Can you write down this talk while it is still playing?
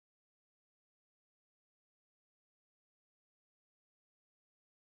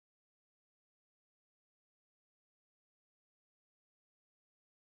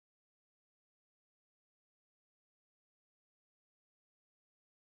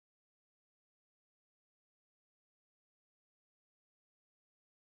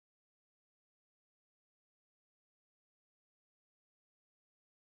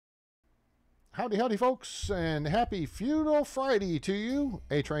Howdy, howdy, folks, and happy Feudal Friday to you.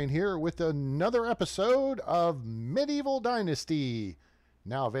 A-Train here with another episode of Medieval Dynasty,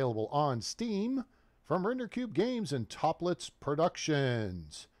 now available on Steam from RenderCube Games and Toplets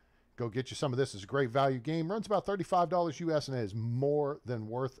Productions. Go get you some of this. It's a great value game. Runs about $35 US, and it is more than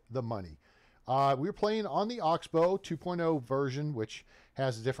worth the money. We're playing on the Oxbow 2.0 version, which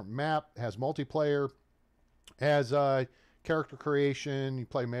has a different map, has multiplayer, has character creation. You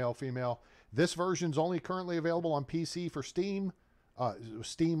play male, female. This version's only currently available on PC for Steam.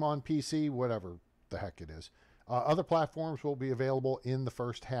 Steam on PC, whatever the heck it is. Other platforms will be available in the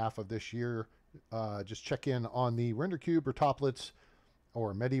first half of this year. Just check in on the RenderCube or Toplets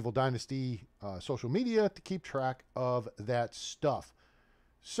or Medieval Dynasty social media to keep track of that stuff.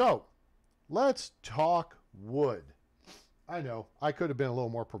 So, let's talk wood. I know, I could have been a little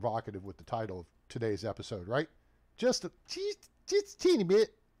more provocative with the title of today's episode, right? Just a teeny bit,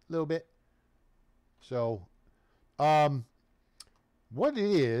 a little bit. So, what it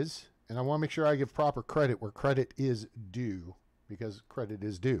is, and I want to make sure I give proper credit where credit is due, because credit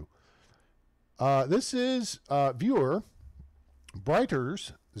is due. This is viewer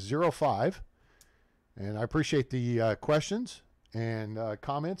Brighters05, and I appreciate the questions and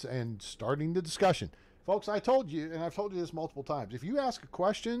comments and starting the discussion. Folks, I told you, and I've told you this multiple times, if you ask a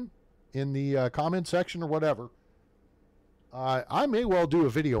question in the comment section or whatever, I may well do a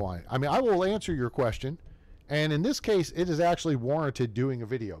video on it. I mean, I will answer your question, and in this case, it is actually warranted doing a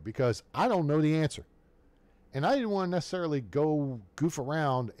video because I don't know the answer. And I didn't want to necessarily go goof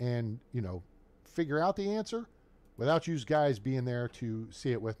around and, you know, figure out the answer without you guys being there to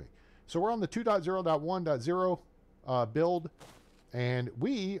see it with me. So we're on the 2.0.1.0 build, and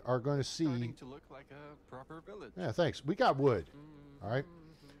we are going to see... Starting to look like a proper village. Yeah, thanks. We got wood, all right?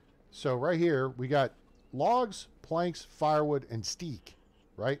 So right here, we got logs, planks, firewood, and steak,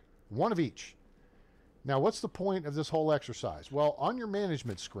 right? One of each. Now, what's the point of this whole exercise? Well, on your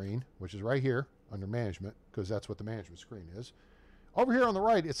management screen, which is right here under management, because that's what the management screen is, over here on the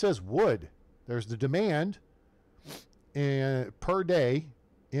right, it says wood. There's the demand per day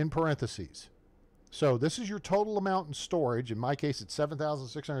in parentheses. So this is your total amount in storage. In my case, it's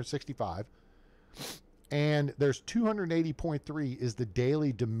 7,665. And there's 280.3 is the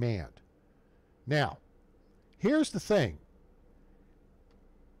daily demand. Now, here's the thing.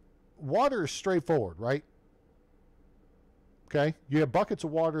 Water is straightforward, right? Okay? You have buckets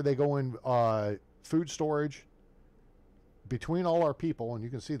of water. They go in food storage. Between all our people, and you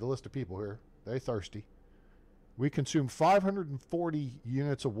can see the list of people here, they're thirsty. We consume 540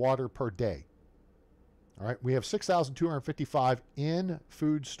 units of water per day. All right? We have 6,255 in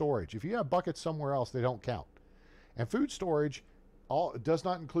food storage. If you have buckets somewhere else, they don't count. And food storage does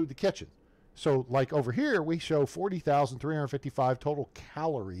not include the kitchen. So, like over here, we show 40,355 total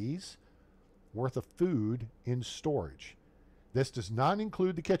calories worth of food in storage. This does not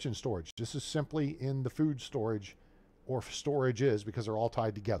include the kitchen storage. This is simply in the food storage, or storage is, because they're all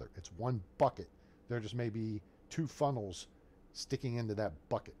tied together. It's one bucket. There just may be two funnels sticking into that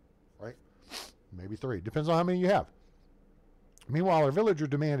bucket, right? Maybe three. Depends on how many you have. Meanwhile, our villager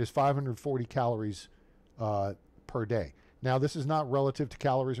demand is 540 calories per day. Now, this is not relative to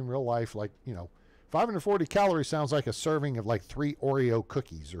calories in real life. Like, you know, 540 calories sounds like a serving of like 3 Oreo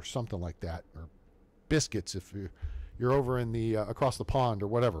cookies or something like that, or biscuits if you're over in the across the pond or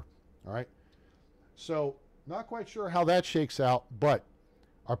whatever. All right. So, not quite sure how that shakes out, but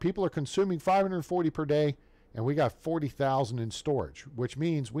our people are consuming 540 per day, and we got 40,000 in storage, which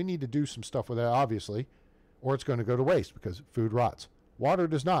means we need to do some stuff with that, obviously, or it's going to go to waste because food rots. Water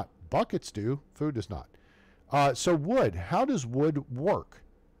does not. Buckets do. Food does not. So wood, how does wood work?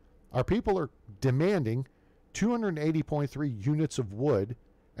 Our people are demanding 280.3 units of wood,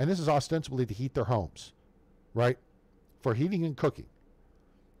 and this is ostensibly to heat their homes, right? For heating and cooking.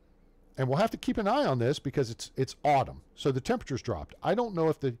 And we'll have to keep an eye on this because it's autumn, so the temperature's dropped. I don't know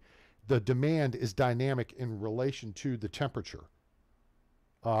if the demand is dynamic in relation to the temperature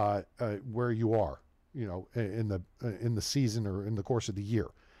where you are, you know, in the season or in the course of the year.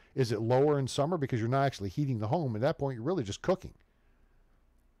 Is it lower in summer because you're not actually heating the home? At that point, you're really just cooking.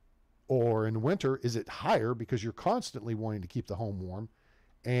 Or in winter, is it higher because you're constantly wanting to keep the home warm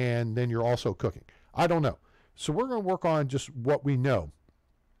and then you're also cooking? I don't know. So we're going to work on just what we know.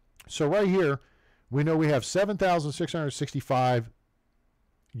 So right here, we know we have 7,665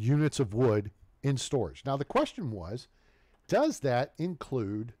 units of wood in storage. Now the question was, does that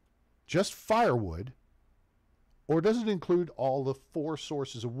include just firewood, or does it include all the 4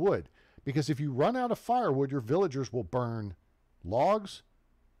 sources of wood? Because if you run out of firewood, your villagers will burn logs,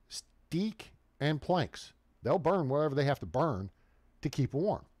 steak, and planks. They'll burn whatever they have to burn to keep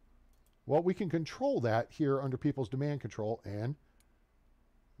warm. Well, we can control that here under people's demand control and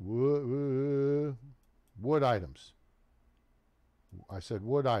wood items. I said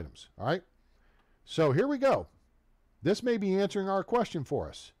wood items. All right. So here we go. This may be answering our question for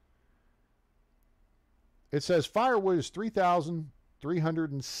us. It says firewood is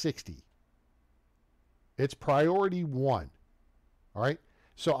 3,360. It's priority 1. All right.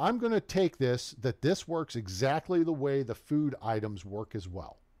 So I'm going to take this, that this works exactly the way the food items work as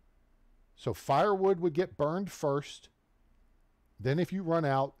well. So firewood would get burned first. Then if you run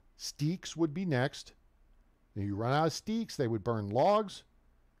out, steaks would be next. If you run out of steaks, they would burn logs.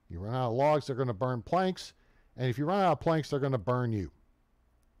 You run out of logs, they're going to burn planks. And if you run out of planks, they're going to burn you.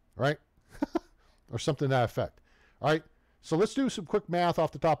 Right? Or something to that effect. All right. So let's do some quick math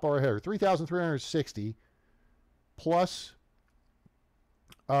off the top of our head. 3,360 plus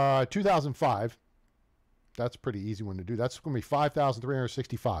 2005. That's a pretty easy one to do. That's going to be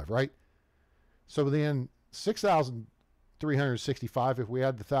 5,365, right? So then 6,365 if we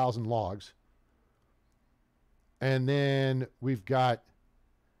add the 1,000 logs. And then we've got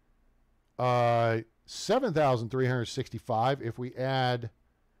 7,365 if we add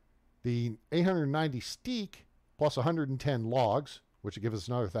the 890 steak plus 110 logs, which would give us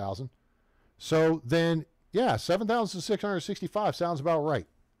another 1,000. So then, yeah, 7,665 sounds about right.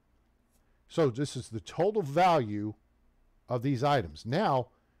 So this is the total value of these items. Now,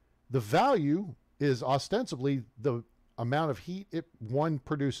 the value is ostensibly the amount of heat one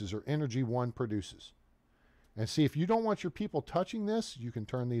produces or energy one produces. And see, if you don't want your people touching this, you can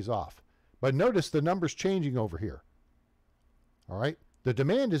turn these off. But notice the number's changing over here. All right? The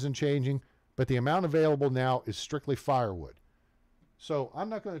demand isn't changing, but the amount available now is strictly firewood. So I'm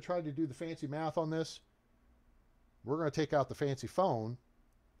not going to try to do the fancy math on this. We're going to take out the fancy phone,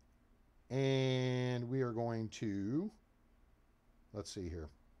 and we are going to, let's see here,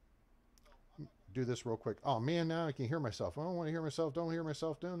 do this real quick. Oh, man, now I can hear myself. I don't want to hear myself. Don't hear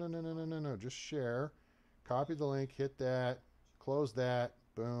myself. No. Just share. Copy the link. Hit that. Close that.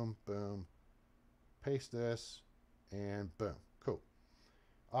 Boom, boom. Paste this, and boom. Cool.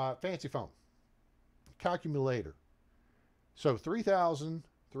 Fancy phone. Calculator. So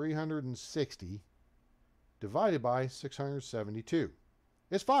 3,360 divided by 672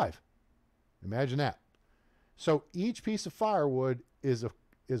 is 5. Imagine that. So each piece of firewood is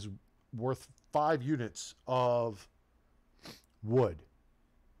worth 5 units of wood,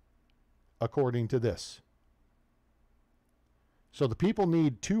 according to this. So the people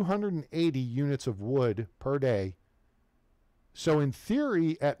need 280 units of wood per day. So in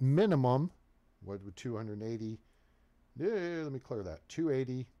theory, at minimum, what would 280? Let me clear that.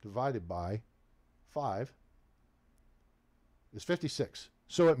 280 divided by 5 is 56.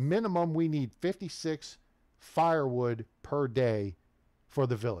 So at minimum, we need 56 firewood per day for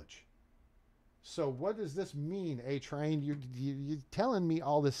the village. So what does this mean, A-Train? You're telling me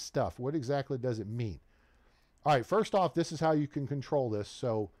all this stuff. What exactly does it mean? All right, first off, this is how you can control this.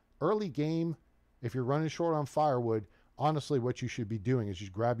 So early game, if you're running short on firewood, honestly, what you should be doing is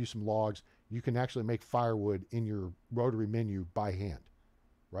just grab you some logs. You can actually make firewood in your rotary menu by hand,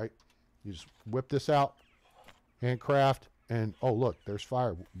 right? You just whip this out, handcraft, and oh, look, there's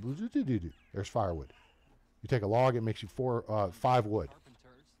firewood. There's firewood. You take a log, it makes you 5 wood.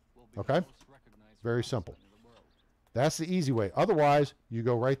 Okay? Very simple. That's the easy way. Otherwise, you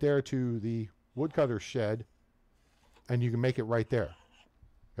go right there to the woodcutter shed, and you can make it right there.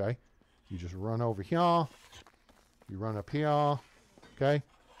 Okay? You just run over here. You run up here. Okay?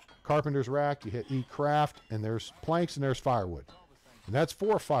 Carpenter's rack. You hit E-craft, and there's planks, and there's firewood. And that's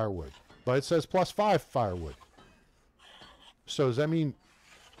 4 firewood. But it says plus 5 firewood. So does that mean...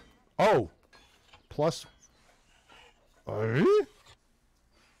 Oh! Plus...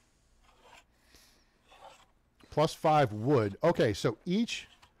 Plus 5 wood. Okay, so each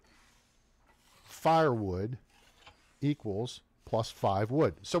firewood equals plus 5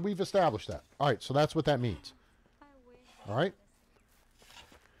 wood. So we've established that. All right, so that's what that means. All right.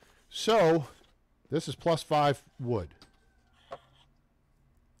 So this is plus 5 wood.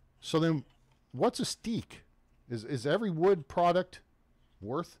 So then what's a steak? Is every wood product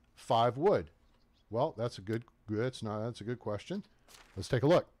worth 5 wood? Well, that's a good question. Let's take a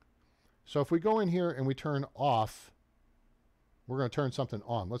look. So if we go in here and we turn off, we're going to turn something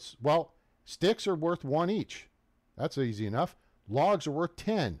on. Well, sticks are worth 1 each. That's easy enough. Logs are worth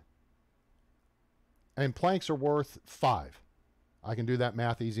 10. And planks are worth 5. I can do that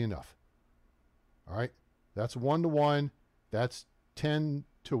math easy enough. All right. That's 1 to 1. That's 10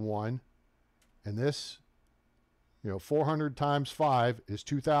 to 1. And this, 400 times 5 is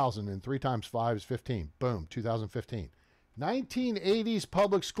 2,000, and 3 times 5 is 15. Boom, 2015. 1980s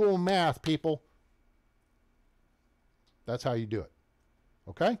public school math, people. That's how you do it.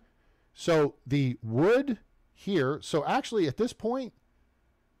 Okay? So the wood here, so actually at this point,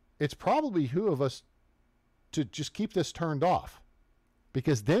 it's probably who of us to just keep this turned off,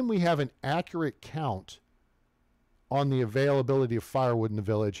 because then we have an accurate count on the availability of firewood in the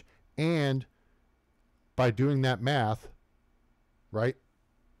village, and by doing that math, right,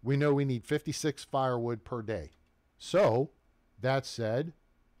 we know we need 56 firewood per day. So that said,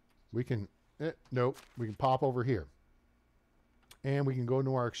 we can, we can pop over here and we can go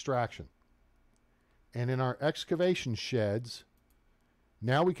into our extraction. And in our excavation sheds,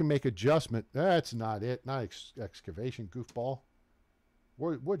 now we can make adjustment. That's not it. Not excavation, goofball.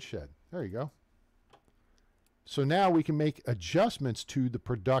 Woodshed. There you go. So now we can make adjustments to the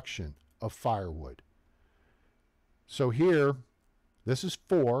production of firewood. So here, this is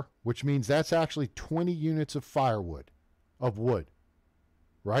 4, which means that's actually 20 units of firewood, of wood,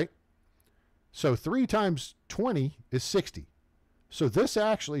 right? So 3 times 20 is 60. So this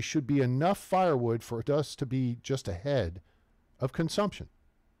actually should be enough firewood for us to be just ahead of consumption.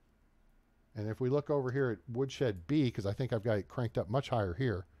 And if we look over here at Woodshed B, because I think I've got it cranked up much higher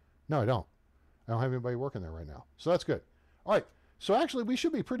here. No, I don't. I don't have anybody working there right now. So that's good. All right. So actually, we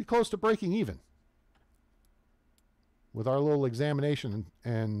should be pretty close to breaking even with our little examination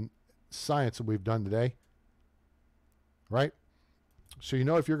and science that we've done today. Right? So you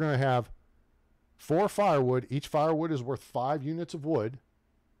know if you're going to have 4 firewood, each firewood is worth 5 units of wood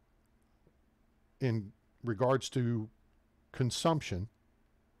in regards to consumption.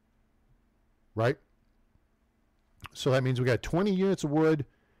 Right? So that means we got 20 units of wood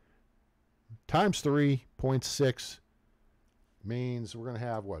times 3.6 means we're going to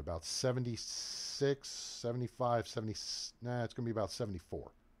have what, about 76, 75, 70, nah, it's going to be about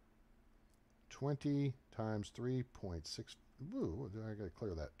 74. 20 times 3.6, ooh, I got to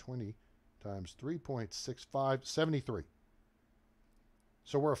clear that. 20 times 3.65, 73.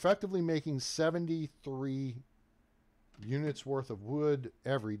 So we're effectively making 73 units worth of wood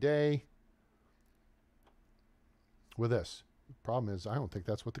every day with this. The problem is I don't think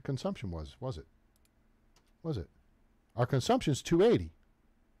that's what the consumption was it? Was it? Our consumption is 280.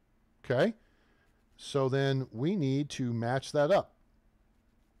 Okay? So then we need to match that up.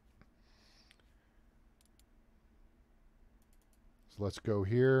 So let's go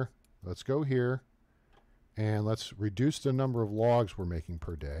here. Let's go here. And let's reduce the number of logs we're making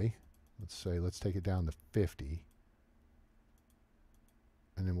per day. Let's take it down to 50.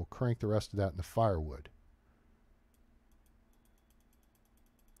 And then we'll crank the rest of that into firewood.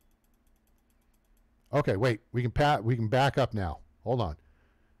 Okay, wait. We can back up now. Hold on.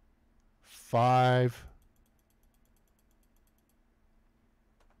 5.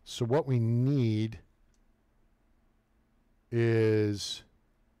 So what we need is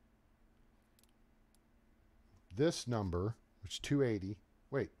this number, which is 280.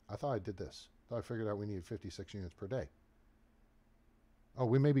 Wait, I thought I did this. I thought I figured out we needed 56 units per day. Oh,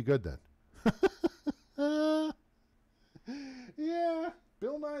 we may be good then. Yeah.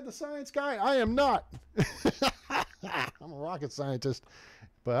 Bill Nye the Science Guy? I am not. I'm a rocket scientist,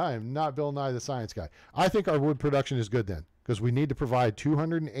 but I am not Bill Nye the Science Guy. I think our wood production is good then, because we need to provide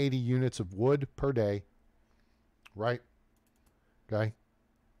 280 units of wood per day, right? Okay.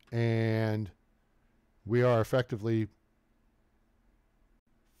 And we are effectively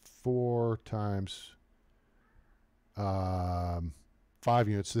 4 times 5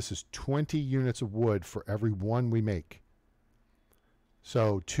 units. This is 20 units of wood for every one we make.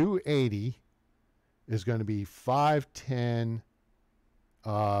 So 280 is going to be 5, 10,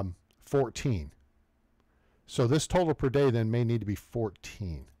 14. So this total per day then may need to be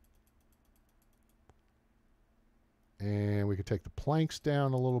 14. And we could take the planks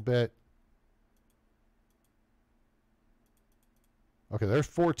down a little bit. Okay, there's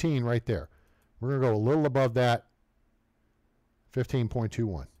 14 right there. We're going to go a little above that,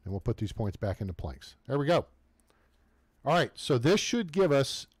 15.21. And we'll put these points back into planks. There we go. All right, so this should give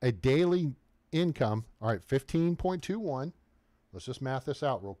us a daily income. All right, 15.21. Let's just math this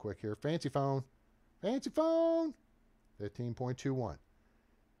out real quick here. Fancy phone. Fancy phone. 15.21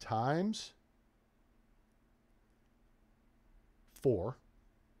 times 4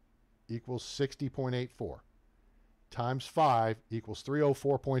 equals 60.84. Times 5 equals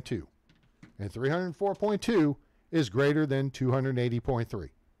 304.2. And 304.2 is greater than 280.3,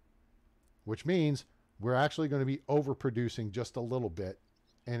 which means we're actually going to be overproducing just a little bit,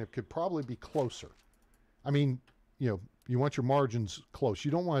 and it could probably be closer. I mean, you want your margins close.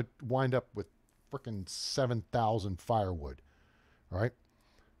 You don't want to wind up with frickin' 7,000 firewood, all right?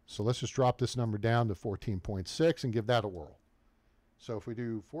 So let's just drop this number down to 14.6 and give that a whirl. So if we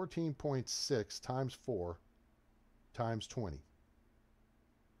do 14.6 times 4 times 20.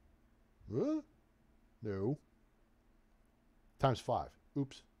 No. Times 5.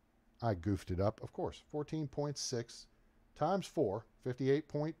 Oops. I goofed it up. Of course. 14.6 times 4,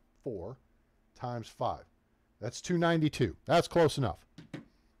 58.4 times 5. That's 292. That's close enough.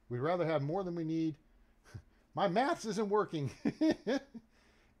 We'd rather have more than we need. My maths isn't working.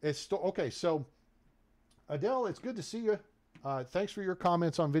 It's still okay. So, Adele, it's good to see you. Thanks for your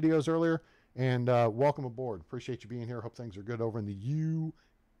comments on videos earlier, and welcome aboard. Appreciate you being here. Hope things are good over in the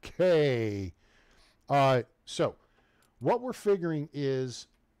UK. So, what we're figuring is,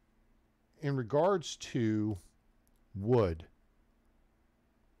 in regards to wood,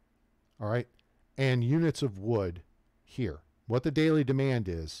 all right, and units of wood here, what the daily demand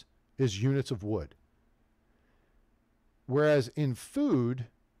is units of wood. Whereas in food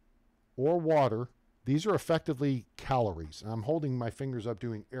or water, these are effectively calories. I'm holding my fingers up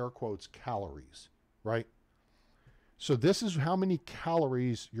doing air quotes, calories, right? So this is how many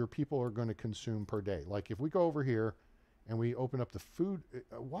calories your people are going to consume per day. Like if we go over here and we open up the food,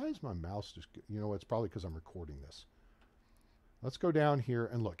 why is my mouse just, you know, it's probably because I'm recording this. Let's go down here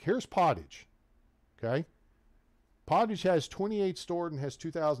and look. Here's pottage, okay? Pottage has 28 stored and has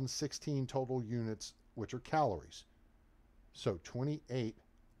 2016 total units, which are calories. So 28.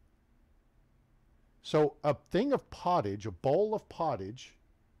 So a thing of pottage, a bowl of pottage,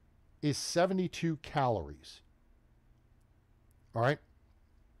 is 72 calories. All right?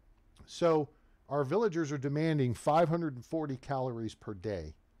 So our villagers are demanding 540 calories per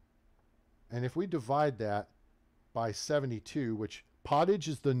day. And if we divide that by 72, which pottage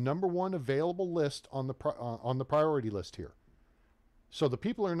is the #1 available list on the priority list here. So the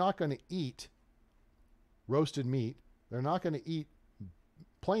people are not going to eat roasted meat. They're not going to eat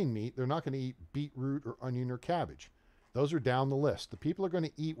plain meat. They're not going to eat beetroot or onion or cabbage. Those are down the list. The people are going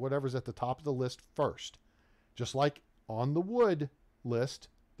to eat whatever's at the top of the list first. Just like on the wood list,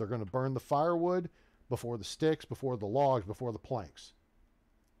 they're going to burn the firewood before the sticks, before the logs, before the planks.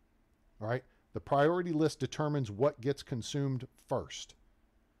 All right? The priority list determines what gets consumed first.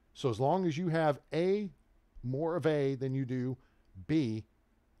 So as long as you have more of A than you do B,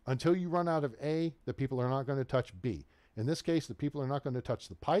 until you run out of A, the people are not going to touch B. In this case, the people are not going to touch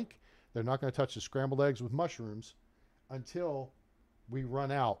the pike. They're not going to touch the scrambled eggs with mushrooms until we run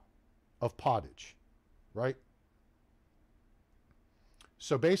out of pottage, right?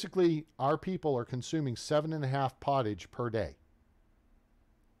 So basically, our people are consuming 7.5 pottage per day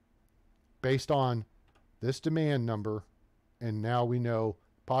based on this demand number, and now we know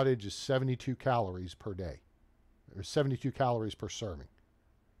pottage is 72 calories per day, or 72 calories per serving.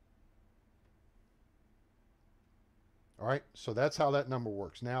 All right, so that's how that number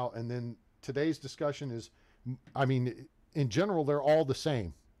works. Now, and then today's discussion is, I mean, in general, they're all the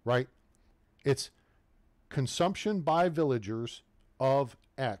same, right? It's consumption by villagers of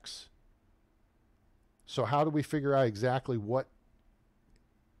X. So how do we figure out exactly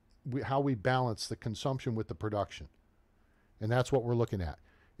how we balance the consumption with the production? And that's what we're looking at,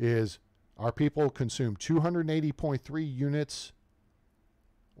 is our people consume 280.3 units,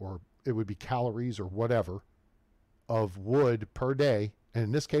 or it would be calories or whatever, of wood per day. And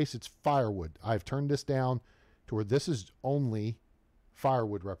in this case, it's firewood. I've turned this down to where this is only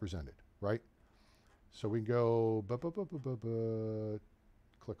firewood represented, right? So we go,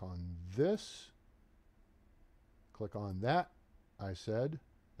 click on this, click on that, I said,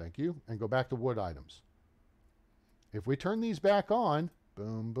 thank you, and go back to wood items. If we turn these back on,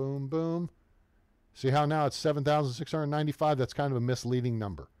 boom, boom, boom, see how now it's 7,695? That's kind of a misleading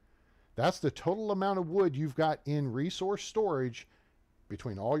number. That's the total amount of wood you've got in resource storage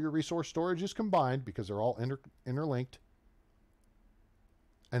between all your resource storages combined, because they're all interlinked.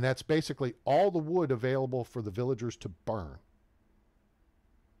 And that's basically all the wood available for the villagers to burn.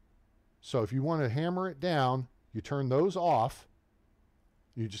 So if you want to hammer it down, you turn those off.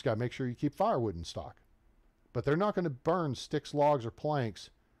 You just got to make sure you keep firewood in stock. But they're not going to burn sticks, logs, or planks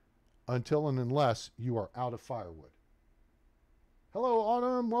until and unless you are out of firewood. Hello,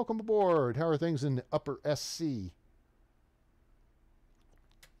 Autumn. Welcome aboard. How are things in the upper SC?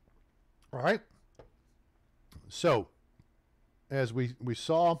 All right. So, as we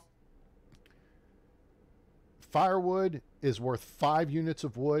saw, firewood is worth 5 units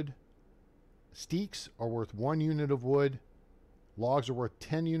of wood. Sticks are worth 1 unit of wood. Logs are worth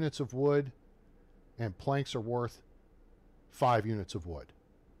 10 units of wood. And planks are worth 5 units of wood.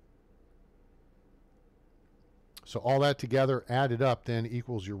 So all that together added up then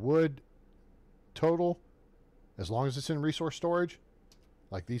equals your wood total, as long as it's in resource storage,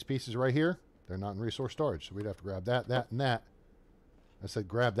 Like these pieces right here, they're not in resource storage. So we'd have to grab that, that, and that. I said,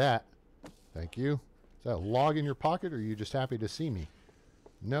 grab that. Thank you. Is that a log in your pocket, or are you just happy to see me?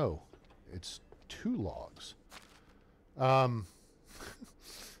 No, it's 2 logs.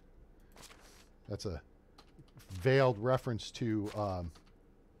 That's a veiled reference to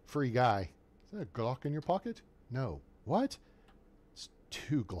Free Guy. Is that a Glock in your pocket? No. What? It's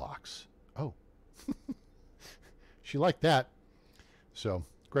 2 Glocks. Oh. She liked that. So,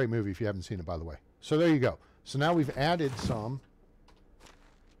 great movie if you haven't seen it, by the way. So there you go. So now we've added some.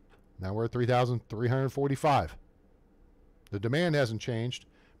 Now we're at 3,345. The demand hasn't changed,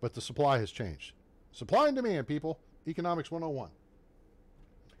 but the supply has changed. Supply and demand, people. Economics 101.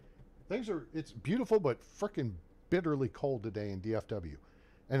 It's beautiful, but frickin' bitterly cold today in DFW.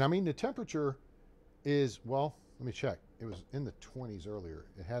 And I mean, the temperature is, well, let me check. It was in the 20s earlier.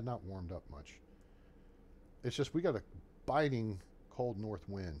 It had not warmed up much. It's just we got a biting cold north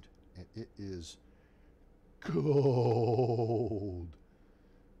wind, and it is cold.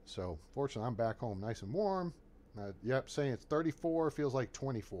 So, fortunately, I'm back home nice and warm. Yep, saying it's 34, feels like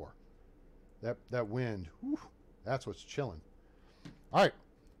 24. That wind, whew, that's what's chilling. All right,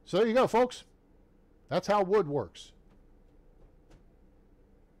 so there you go, folks. That's how wood works.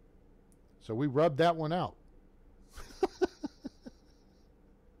 So we rubbed that one out.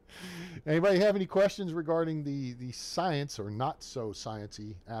 Anybody have any questions regarding the science or not so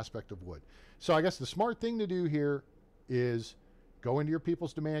sciencey aspect of wood? So I guess the smart thing to do here is go into your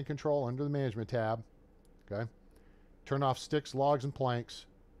people's demand control under the management tab. Okay. Turn off sticks, logs, and planks.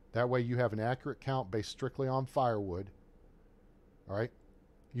 That way you have an accurate count based strictly on firewood. All right.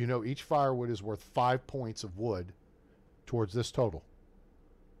 You know each firewood is worth 5 points of wood towards this total.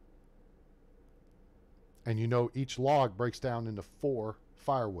 And you know each log breaks down into 4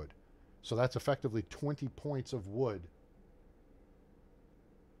 firewood. So that's effectively 20 points of wood.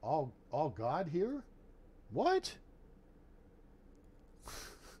 All God here? What?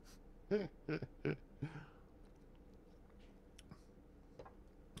 All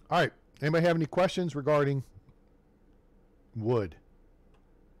right. Anybody have any questions regarding wood?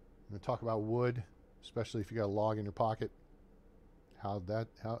 I'm going to talk about wood, especially if you got a log in your pocket. How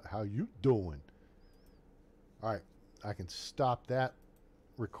you doing? All right. I can stop that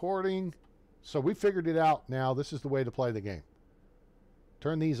recording. So we figured it out now. This is the way to play the game.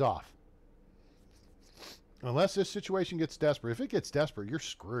 Turn these off. Unless this situation gets desperate. If it gets desperate, you're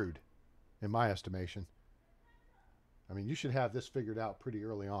screwed, in my estimation. I mean, you should have this figured out pretty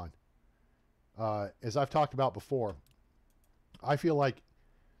early on. As I've talked about before, I feel like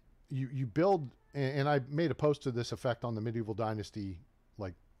you build, and I made a post to this effect on the Medieval Dynasty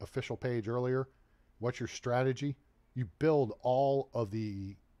like official page earlier. What's your strategy? You build all of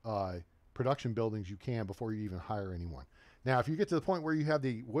the production buildings you can before you even hire anyone. Now, if you get to the point where you have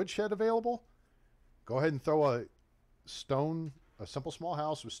the woodshed available, go ahead and throw a simple small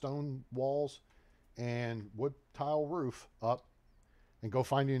house with stone walls and wood tile roof up, and go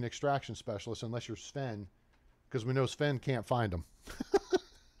find you an extraction specialist, unless you're Sven, because we know Sven can't find them.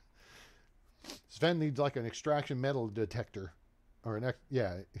 Sven needs like an extraction metal detector, or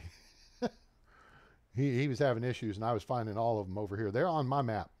yeah. He was having issues, and I was finding all of them over here. They're on my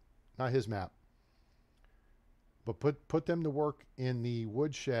map, not his map. But put them to work in the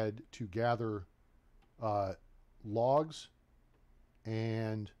woodshed to gather logs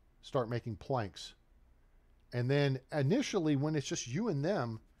and start making planks. And then initially, when it's just you and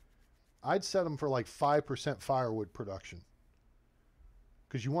them, I'd set them for like 5% firewood production.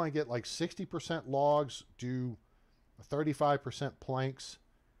 Because you want to get like 60% logs, do 35% planks,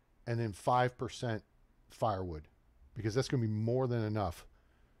 and then 5% firewood. Because that's going to be more than enough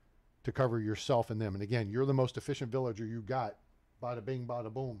to cover yourself and them. And again, you're the most efficient villager you got. Bada bing,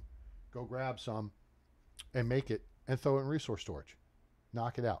 bada boom. Go grab some and make it and throw it in resource storage.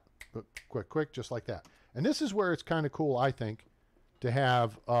 Knock it out. But quick, just like that. And this is where it's kind of cool, I think, to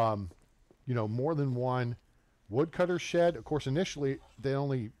have, more than one woodcutter shed. Of course, initially,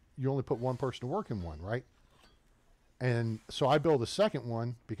 you only put one person to work in one, right? And so I build a second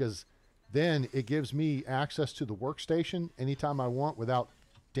one because then it gives me access to the workstation anytime I want without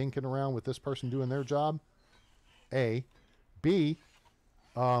dinking around with this person doing their job. A. B,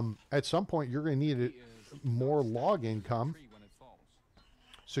 at some point, you're going to need more log income.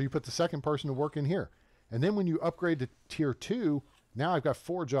 So you put the second person to work in here. And then when you upgrade to tier 2, now I've got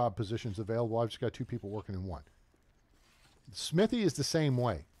 4 job positions available. I've just got 2 people working in one. Smithy is the same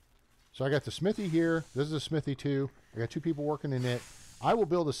way. So I got the smithy here. This is a smithy 2. I got 2 people working in it. I will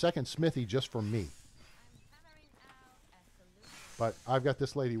build a second smithy just for me. But I've got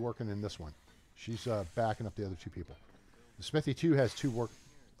this lady working in this one. She's backing up the other 2 people. The smithy 2 has 2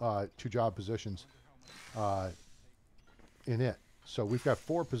 two job positions in it. So we've got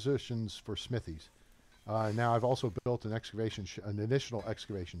 4 positions for smithies. Now I've also built an additional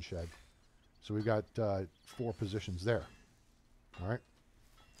excavation shed. So we've got 4 positions there. All right.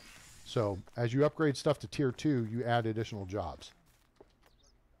 So as you upgrade stuff to tier 2, you add additional jobs.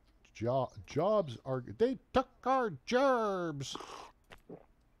 Jobs are, they took our jobs.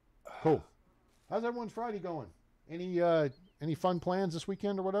 Cool. How's everyone's Friday going? Any fun plans this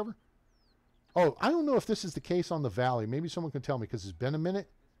weekend or whatever? Oh, I don't know if this is the case on the valley. Maybe someone can tell me because it's been a minute.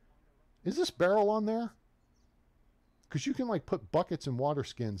 Is this barrel on there? Because you can like put buckets and water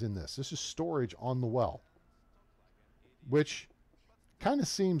skins in this. This is storage on the well. Which kind of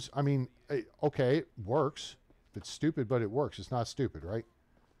seems, I mean, okay, it works. It's stupid, but it works. It's not stupid, right?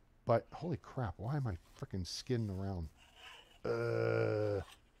 But holy crap, why am I freaking skidding around?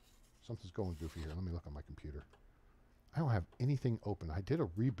 Something's going goofy here. Let me look on my computer. I don't have anything open. I did a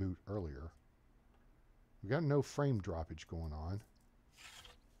reboot earlier. We got no frame droppage going on.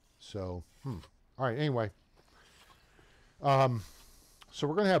 So, all right, anyway. So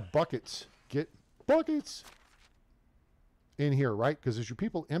we're going to have buckets. Get buckets in here, right? Because as your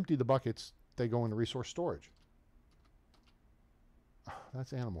people empty the buckets, they go into resource storage.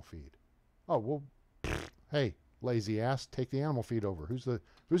 That's animal feed. Oh, well, hey, lazy ass, take the animal feed over.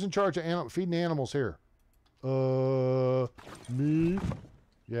 Who's in charge of feeding the animals here? Me?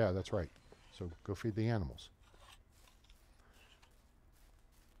 Yeah, that's right. So go feed the animals.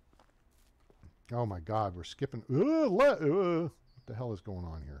 Oh my God, we're skipping. What the hell is going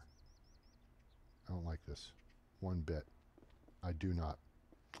on here? I don't like this one bit. I do not.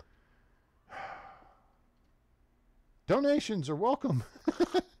 Donations are welcome.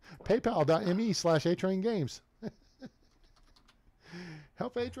 PayPal.me/ATrainGames.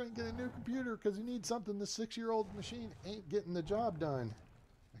 Help A-Train get a new computer because he needs something. The 6-year-old machine ain't getting the job done.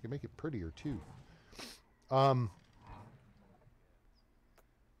 I can make it prettier too.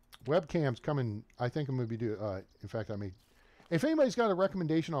 Webcam's coming. I think I'm going to be doing. In fact, I may. If anybody's got a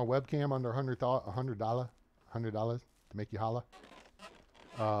recommendation on webcam under $100 to make you holla,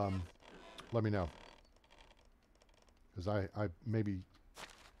 let me know. Because I maybe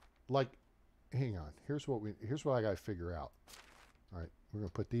like. Hang on. Here's what I got to figure out. All right, we're going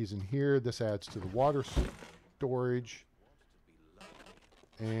to put these in here. This adds to the water storage.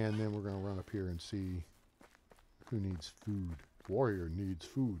 And then we're going to run up here and see who needs food. Warrior needs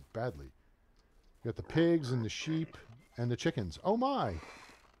food badly. You got the pigs and the sheep and the chickens. Oh my!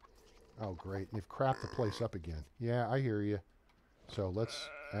 Oh great, they've crapped the place up again. Yeah, I hear you. So let's,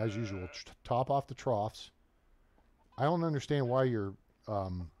 as usual, top off the troughs. I don't understand why your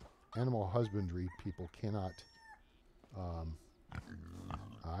animal husbandry people cannot.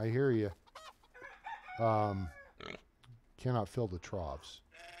 I hear you. Cannot fill the troughs.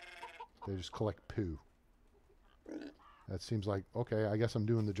 They just collect poo. That seems like, okay, I guess I'm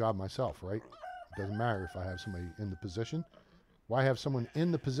doing the job myself, right? It doesn't matter if I have somebody in the position. Why have someone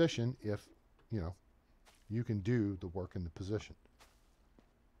in the position if, you know, you can do the work in the position?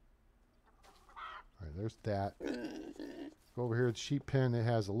 All right, there's that. Go over here to the sheep pen. It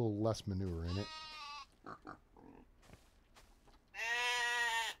has a little less manure in it.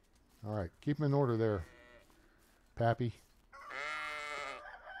 All right, keep them in order there, Pappy.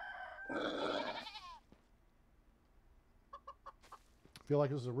 Feel like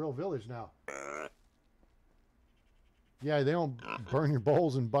this is a real village now. Yeah, they don't burn your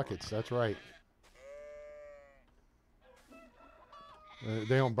bowls and buckets. That's right.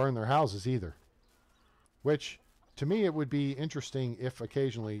 They don't burn their houses either. Which, to me, it would be interesting if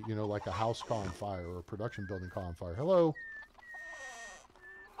occasionally, you know, like a house caught on fire or a production building caught on fire. Hello.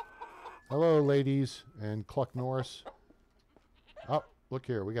 Hello, ladies and Cluck Norris. Oh, look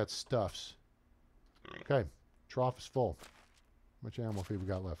here. We got stuffs. Okay. Trough is full. How much animal feed we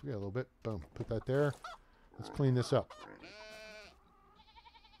got left? We got a little bit. Boom. Put that there. Let's clean this up.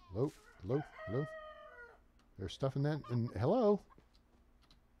 Hello? Hello? Hello? There's stuff in that. And hello?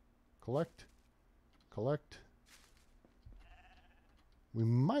 Collect. Collect. We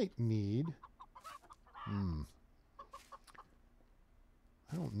might need...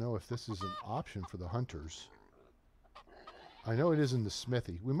 I don't know if this is an option for the hunters. I know it is in the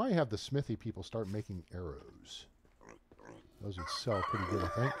smithy. We might have the smithy people start making arrows. Those would sell pretty good, I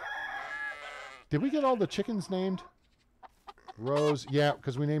think. Did we get all the chickens named? Rose. Yeah,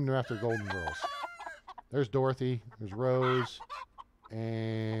 because we named them after Golden Girls. There's Dorothy. There's Rose.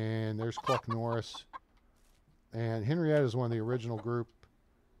 And there's Cluck Norris. And Henrietta is one of the original group.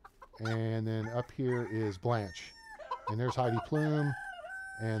 And then up here is Blanche. And there's Heidi Plume.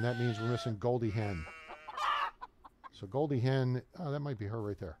 And that means we're missing Goldie Hen. So Goldie Hen, oh, that might be her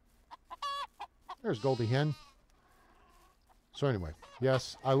right there. There's Goldie Hen. So anyway,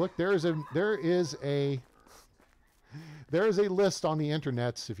 yes, I looked. There is a list on the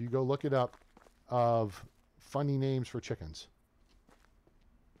internets, if you go look it up, of funny names for chickens.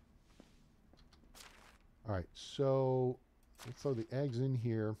 All right, so let's throw the eggs in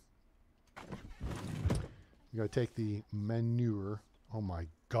here. You got to take the manure. Oh my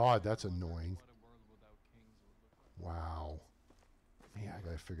God, that's annoying. Wow. Man, I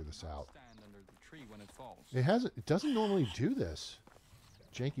got to figure this out. It doesn't normally do this.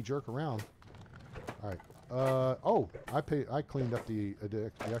 Janky jerk around. All right. Oh, I cleaned up the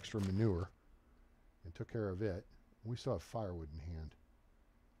extra manure and took care of it. We still have firewood in hand.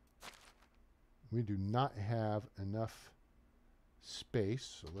 We do not have enough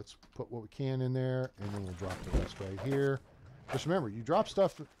space, so let's put what we can in there, and then we'll drop the rest right here. Just remember, you drop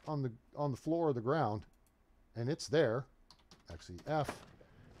stuff on the floor or the ground, and it's there. XEF.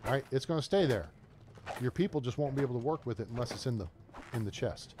 All right, it's going to stay there. Your people just won't be able to work with it unless it's in the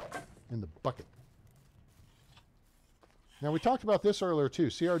chest, in the bucket. Now, we talked about this earlier, too.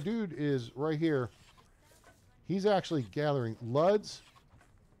 See, our dude is right here. He's actually gathering Luds,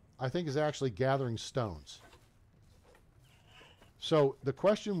 I think, is actually gathering stones. So the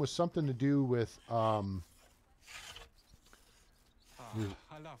question was something to do with... I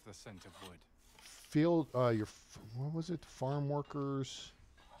love the scent of wood. Field, what was it? Farm workers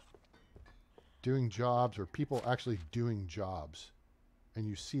doing jobs, or people actually doing jobs. And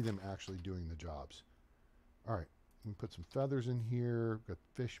you see them actually doing the jobs. All right. We put some feathers in here. Got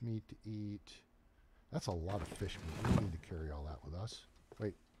fish meat to eat. That's a lot of fish meat. We don't need to carry all that with us.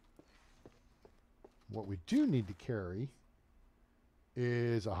 Wait. What we do need to carry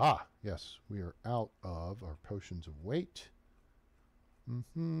is, aha, yes, we are out of our potions of weight.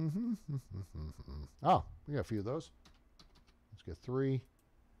 Oh, we got a few of those. Let's get 3.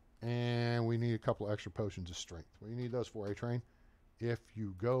 And we need a couple of extra potions of strength. What do you need those for, A-Train? If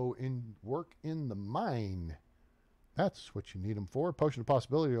you go in, work in the mine. That's what you need them for. Potion of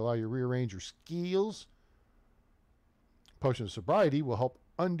possibility will allow you to rearrange your skills. Potion of sobriety will help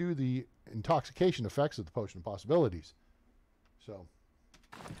undo the intoxication effects of the potion of possibilities. So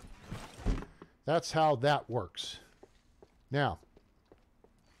that's how that works. Now,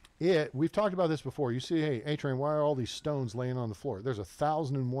 we've talked about this before. You see, hey, A-Train, why are all these stones laying on the floor? There's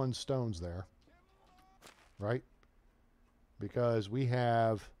 1,001 stones there, right? Because we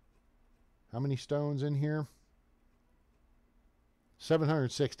have, how many stones in here?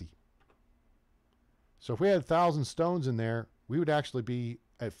 760. So if we had 1,000 stones in there, we would actually be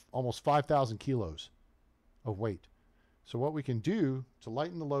at almost 5,000 kilos of weight. So what we can do to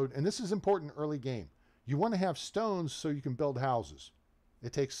lighten the load, and this is important early game, you want to have stones so you can build houses.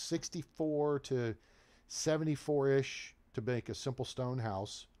 It takes 64 to 74-ish to make a simple stone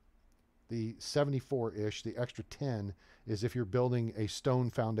house. The 74-ish, the extra 10, is if you're building a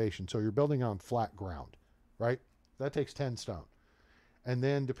stone foundation. So you're building on flat ground, right? That takes 10 stone. And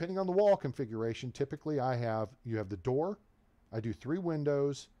then depending on the wall configuration, typically you have the door, I do 3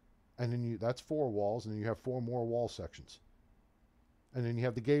 windows, and then that's 4 walls, and then you have 4 more wall sections. And then you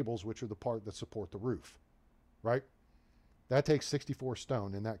have the gables, which are the part that support the roof, right? That takes 64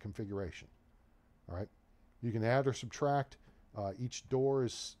 stone in that configuration, all right? You can add or subtract. Each door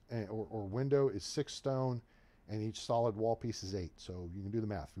is, or window is 6 stone, and each solid wall piece is 8. So you can do the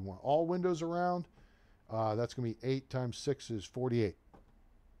math. If you want all windows around, that's going to be 8 times 6 is 48.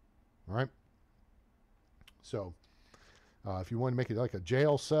 All right. So if you want to make it like a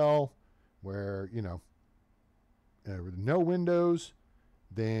jail cell where, with no windows,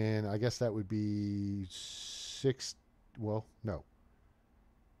 then I guess that would be 6. Well, no.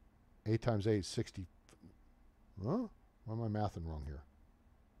 8 times 8 is 60. Huh? Why am I mathing wrong here?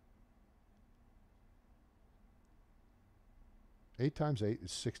 8 times 8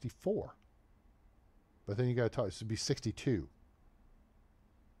 is 64. But then you got to tell it would be 62.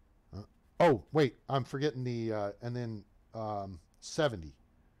 Oh, wait, I'm forgetting the, and then 70.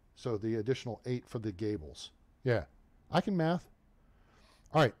 So the additional 8 for the gables. Yeah, I can math.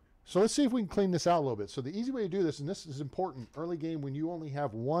 All right, so let's see if we can clean this out a little bit. So the easy way to do this, and this is important early game when you only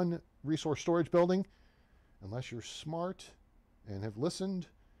have 1 resource storage building, unless you're smart and have listened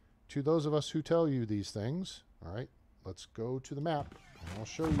to those of us who tell you these things. All right, let's go to the map, and I'll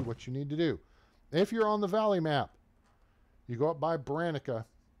show you what you need to do. If you're on the valley map, you go up by Branica.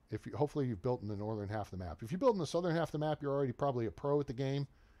 Hopefully you've built in the northern half of the map. If you build in the southern half of the map, you're already probably a pro at the game,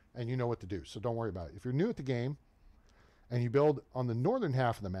 and you know what to do, so don't worry about it. If you're new at the game, and you build on the northern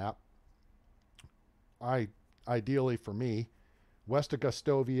half of the map, ideally for me, west of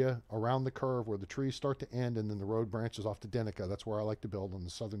Gustovia, around the curve where the trees start to end, and then the road branches off to Denica. That's where I like to build, on the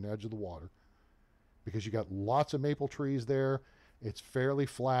southern edge of the water, because you got lots of maple trees there. It's fairly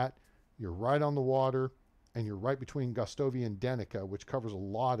flat. You're right on the water, and you're right between Gustovia and Denica, which covers a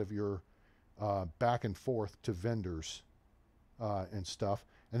lot of your back and forth to vendors and stuff.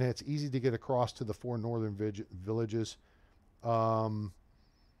 And then it's easy to get across to the 4 northern villages.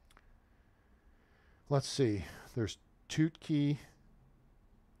 Let's see. There's Tutki.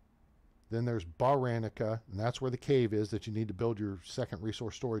 Then there's Baranica, and that's where the cave is that you need to build your second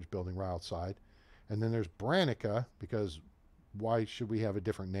resource storage building right outside. And then there's Branica, because why should we have a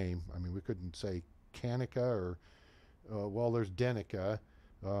different name? I mean, we couldn't say Canica or, well, there's Denica.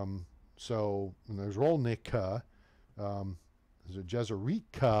 So and there's Rolnica. There's a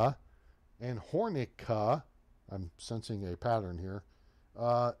Jezerica and Hornica. I'm sensing a pattern here.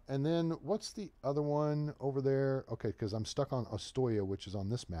 And then what's the other one over there? Okay, because I'm stuck on Ostoya, which is on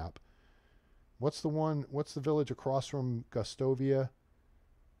this map. What's the village across from Gustovia?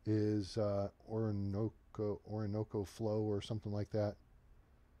 Is Orinoco Flow or something like that.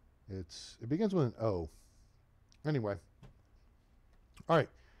 It begins with an O. Anyway. All right.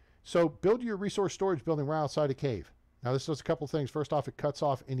 So build your resource storage building right outside a cave. Now this does a couple things. First off, it cuts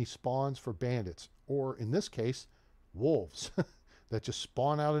off any spawns for bandits, or in this case, wolves that just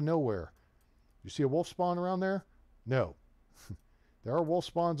spawn out of nowhere. You see a wolf spawn around there? No. There are wolf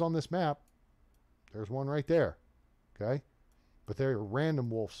spawns on this map. There's one right there. Okay? But there are random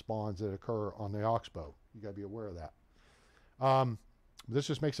wolf spawns that occur on the Oxbow. You got to be aware of that. This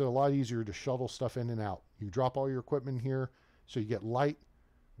just makes it a lot easier to shuttle stuff in and out. You drop all your equipment here, so you get light,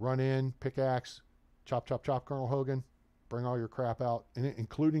 run in, pickaxe, chop, chop, chop, Colonel Hogan, bring all your crap out,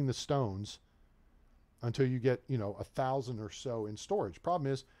 including the stones, until you get, 1,000 or so in storage.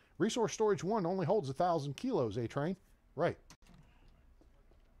 Problem is, resource storage 1 only holds 1,000 kilos, A-Train. Right.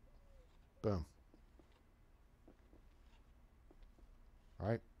 Boom. All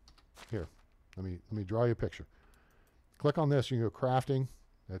right. Here, let me draw you a picture. Click on this. You can go crafting.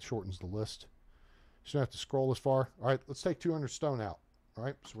 That shortens the list. You don't have to scroll as far. All right, let's take 200 stone out. All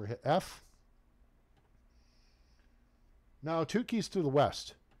right, so we hit F. Now, 2 keys to the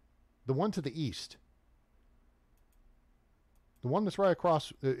west. The one to the east. The one that's right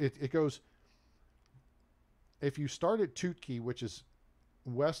across, it goes, if you start at Tutki, which is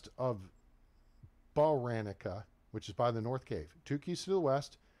west of Baranica, which is by the North Cave. 2 keys to the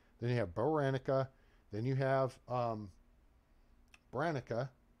west. Then you have Baranica. Then you have Branica.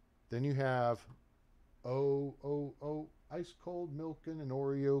 Then you have ice cold milk and an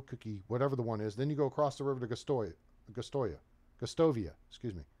Oreo cookie, whatever the one is. Then you go across the river to Gustovia,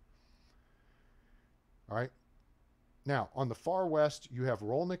 excuse me. All right. Now, on the far west, you have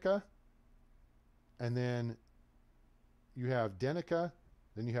Rolnica, and then you have Denica,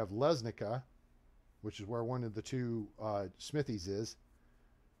 then you have Lesnica, which is where one of the 2 smithies is.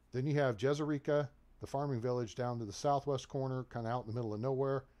 Then you have Jezerica, the farming village, down to the southwest corner, kind of out in the middle of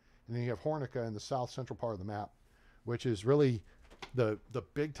nowhere. And then you have Hornica in the south central part of the map, which is really the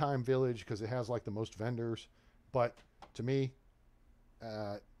big time village because it has like the most vendors. But to me,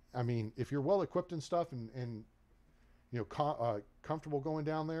 I mean, if you're well equipped and stuff and comfortable going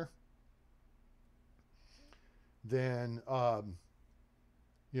down there, then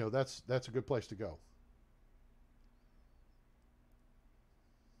that's a good place to go.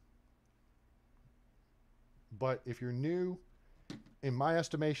 But if you're new, in my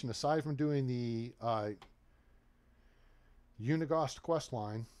estimation, aside from doing the Unigost quest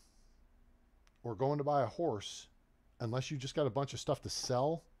line or going to buy a horse, unless you just got a bunch of stuff to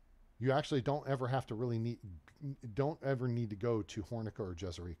sell, you actually don't ever need to go to Hornica or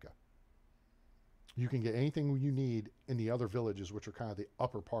Jezerica. You can get anything you need in the other villages, which are kind of the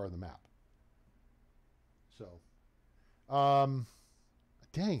upper part of the map. So,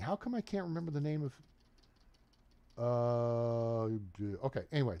 dang, how come I can't remember the name of... okay,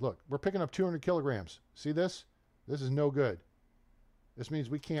 anyway, look, we're picking up 200 kilograms. See this? This is no good. This means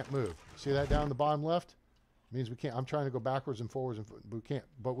we can't move. See that down the bottom left? It means we can't. I'm trying to go backwards and forwards, and we can't,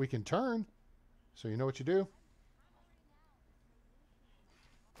 but we can turn. So you know what you do?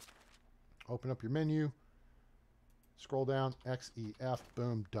 Open up your menu, scroll down, X, E, F,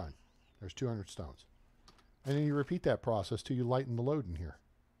 boom, done. There's 200 stones. And then you repeat that process till you lighten the load in here.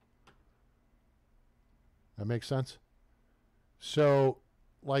 That makes sense? So,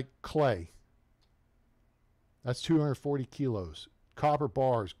 like clay, that's 240 kilos. Copper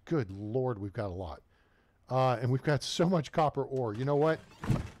bars, good Lord, we've got a lot. And we've got so much copper ore. You know what?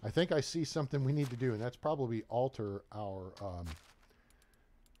 I think I see something we need to do, and that's probably alter our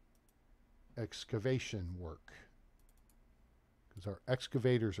excavation work. because our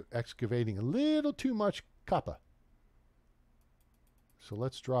excavators are excavating a little too much copper. So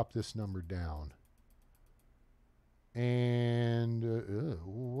let's drop this number down. And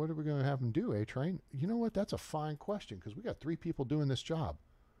what are we going to have them do, A-Train? You know what? That's a fine question, because we got 3 people doing this job.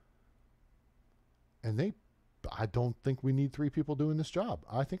 And I don't think we need 3 people doing this job.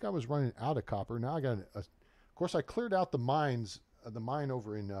 I think I was running out of copper. Now I got, of course, I cleared out the mines, the mine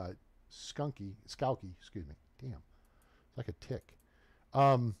over in Skowkie, excuse me. Damn, it's like a tick.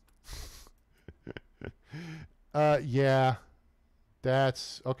 Yeah,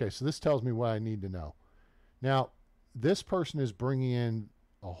 that's okay. So this tells me what I need to know. Now, this person is bringing in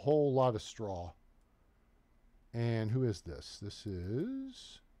a whole lot of straw. And who is this? This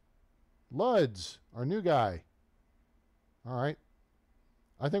is Luds, our new guy. All right.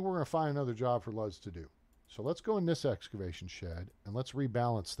 I think we're going to find another job for Luds to do. So let's go in this excavation shed and let's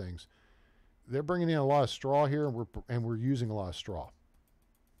rebalance things. They're bringing in a lot of straw here, and we're using a lot of straw.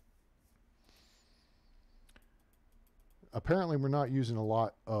 Apparently, we're not using a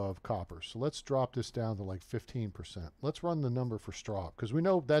lot of copper. So let's drop this down to like 15%. Let's run the number for straw, because we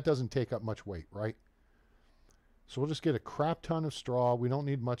know that doesn't take up much weight, right? So we'll just get a crap ton of straw. We don't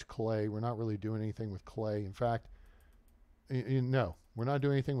need much clay. We're not really doing anything with clay. In fact, no, we're not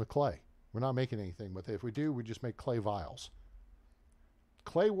doing anything with clay. We're not making anything with it. If we do, we just make clay vials.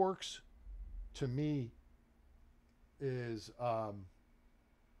 Clay works, to me, is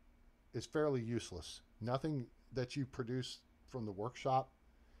fairly useless. Nothing that you produce from the workshop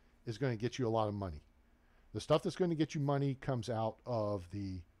is going to get you a lot of money. The stuff that's going to get you money comes out of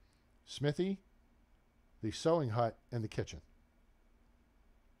the smithy, the sewing hut, and the kitchen.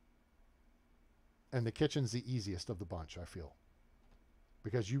 And the kitchen's the easiest of the bunch, I feel.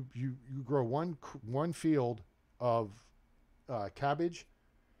 Because you grow one field of cabbage,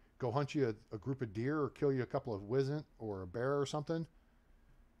 go hunt you a group of deer or kill you a couple of wisent or a bear or something,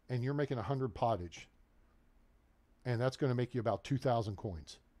 and you're making 100 pottage. And that's going to make you about 2,000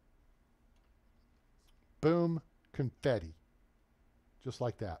 coins. Boom, confetti. Just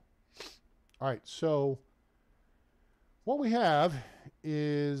like that. All right, so what we have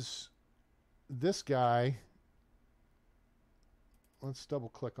is this guy. Let's double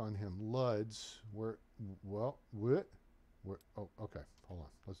click on him. Luds. Oh, okay. Hold on.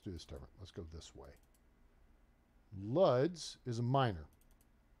 Let's do this different. Let's go this way. Luds is a miner.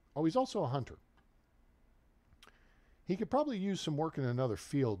 Oh, he's also a hunter. He could probably use some work in another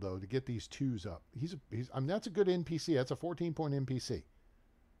field, though, to get these 2s up. I mean, that's a good NPC. That's a 14-point NPC.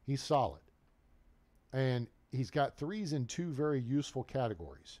 He's solid. And he's got 3s in 2 very useful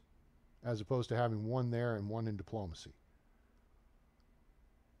categories, as opposed to having 1 there and 1 in diplomacy.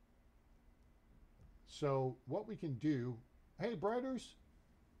 So what we can do, hey, Briders.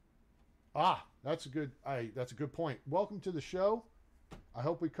 That's a good point. Welcome to the show. I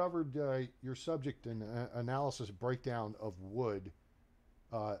hope we covered your subject and analysis breakdown of wood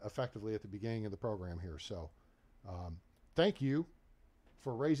effectively at the beginning of the program here. So thank you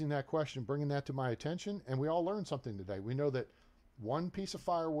for raising that question, bringing that to my attention. And we all learned something today. We know that 1 piece of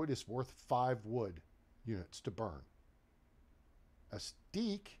firewood is worth 5 wood units to burn. A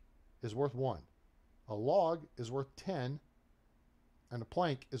steak is worth 1. A log is worth 10. And a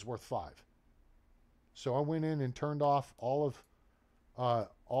plank is worth 5. So I went in and turned off all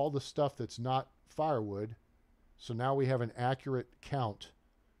the stuff that's not firewood. So now we have an accurate count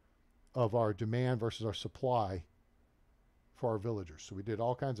of our demand versus our supply for our villagers. So we did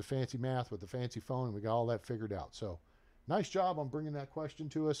all kinds of fancy math with the fancy phone, and we got all that figured out. So nice job on bringing that question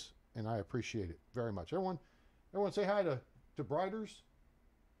to us, and I appreciate it very much. Everyone say hi to Briders,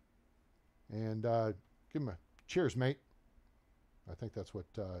 and give him a cheers, mate. I think that's what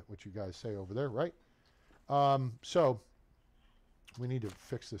you guys say over there, right? So we need to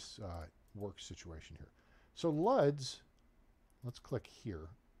fix this work situation here. So Luds, let's click here.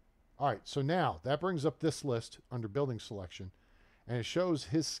 All right, so now that brings up this list under building selection, and it shows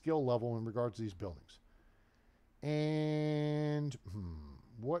his skill level in regards to these buildings. And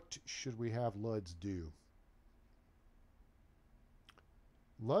what should we have Luds do?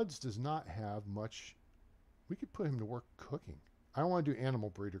 Luds does not have much. We could put him to work cooking. I don't want to do animal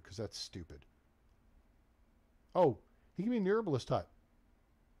breeder because that's stupid. Oh, he can be in the herbalist hut.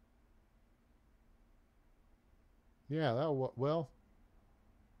 Yeah, well,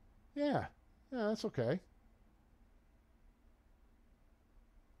 yeah, that's okay.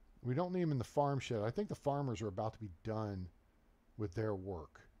 We don't need him in the farm shed. I think the farmers are about to be done with their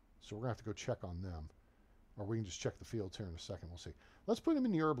work. So we're going to have to go check on them. Or we can just check the fields here in a second. We'll see. Let's put him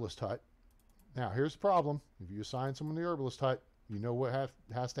in the herbalist hut. Now, here's the problem. If you assign someone to the herbalist hut, you know what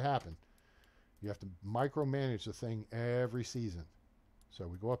has to happen. You have to micromanage the thing every season. So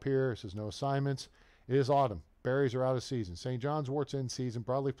we go up here. It says no assignments. It is autumn. Berries are out of season. St. John's wort's in season.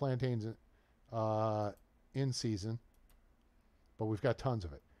 Broadleaf plantains in season. But we've got tons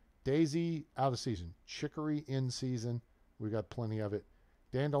of it. Daisy out of season. Chicory in season. We've got plenty of it.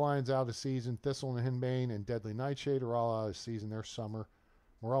 Dandelions out of season. Thistle and henbane and deadly nightshade are all out of season. They're summer.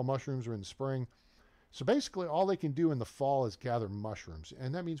 Morel mushrooms are in spring. So basically all they can do in the fall is gather mushrooms.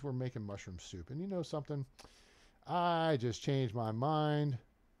 And that means we're making mushroom soup. And you know something? I just changed my mind.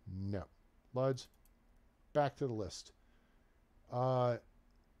 No. Luds, back to the list. Go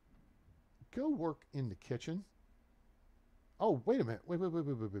work in the kitchen. Oh, wait a minute. Wait.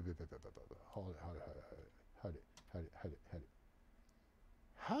 Hold it.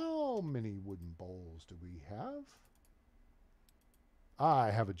 How many wooden bowls do we have?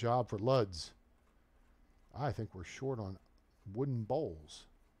 I have a job for Luds. I think we're short on wooden bowls.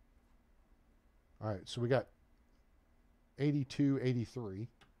 All right, so we got 82, 83.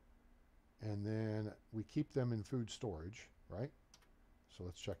 And then we keep them in food storage, right? So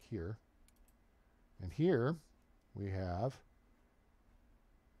let's check here. And here we have...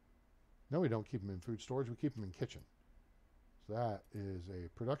 No, we don't keep them in food storage. We keep them in kitchen. So that is a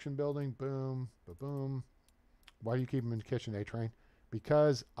production building. Boom, ba-boom. Why do you keep them in the kitchen, A-Train?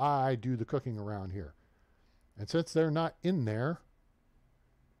 Because I do the cooking around here. And since they're not in there,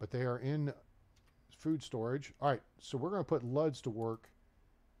 but they are in food storage. All right, so we're going to put Luds to work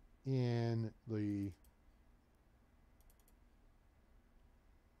in the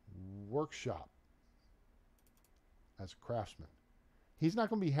workshop as a craftsman. He's not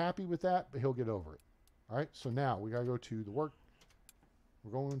going to be happy with that, but he'll get over it. All right, so now we got to go to the work.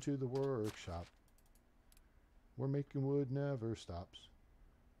 We're going to the workshop. We're making wood never stops.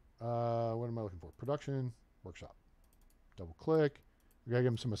 What am I looking for? Production, workshop. Double click. We got to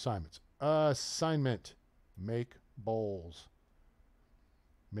give him some assignments. Assignment, make bowls.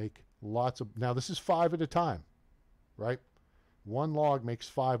 Make lots of... Now, this is 5 at a time, right? One log makes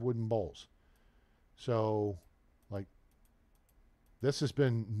 5 wooden bowls. So, like, this has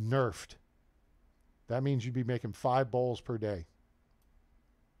been nerfed. That means you'd be making 5 bowls per day.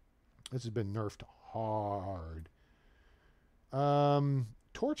 This has been nerfed hard.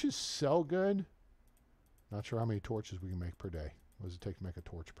 Torches sell good. Not sure how many torches we can make per day. What does it take to make a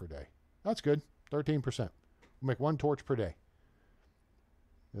torch per day? That's good. 13%. We'll make 1 torch per day.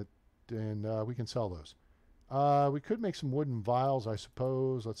 And we can sell those. We could make some wooden vials, I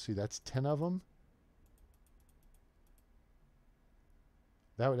suppose. Let's see. That's 10 of them.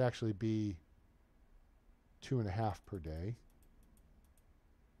 That would actually be 2.5 per day.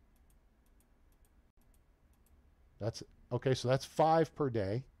 That's okay. So that's 5 per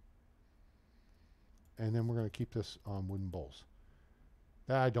day. And then we're going to keep this on wooden bowls.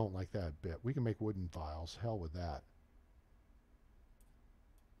 I don't like that a bit. We can make wooden vials. Hell with that.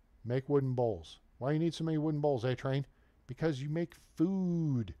 Make wooden bowls. Why do you need so many wooden bowls, A-Train? Because you make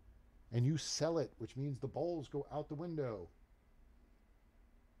food and you sell it, which means the bowls go out the window.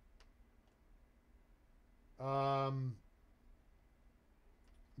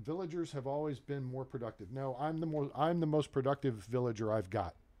 Villagers have always been more productive. No, I'm the most productive villager I've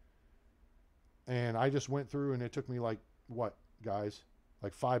got. And I just went through and it took me like, what, guys?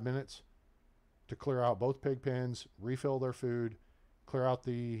 Like 5 minutes to clear out both pig pens, refill their food, clear out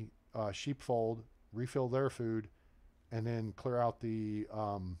the sheepfold, refill their food, and then clear out the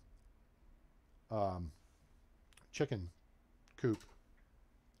chicken coop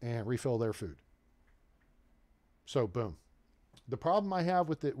and refill their food. So boom. The problem I have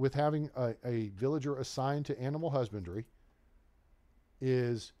with having a villager assigned to animal husbandry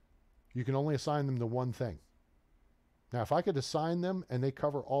is you can only assign them to one thing. Now, if I could assign them and they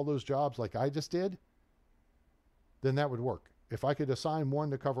cover all those jobs like I just did, then that would work. If I could assign one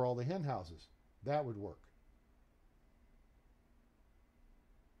to cover all the hen houses, that would work.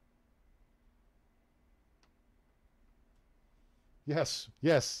 Yes,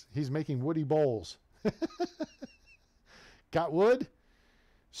 yes, he's making woody bowls. Got wood?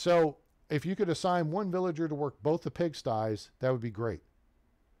 So if you could assign one villager to work both the pigsties, that would be great.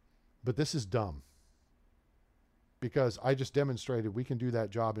 But this is dumb. Because I just demonstrated we can do that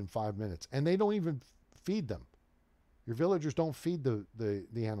job in 5 minutes. And they don't even feed them. Your villagers don't feed the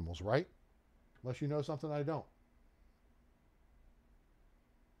animals, right? Unless you know something I don't.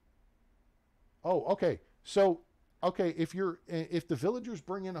 Oh, okay. So, okay, if the villagers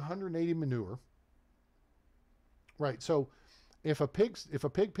bring in 180 manure, right? So, if a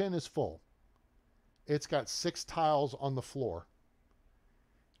pig pen is full, it's got 6 tiles on the floor,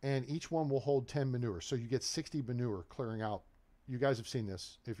 and each one will hold 10 manure. So you get 60 manure clearing out, You guys have seen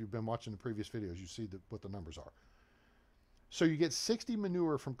this. If you've been watching the previous videos, you see what the numbers are. So you get 60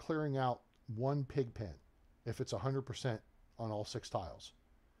 manure from clearing out one pig pen if it's 100% on all 6 tiles.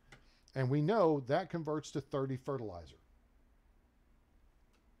 And we know that converts to 30 fertilizer.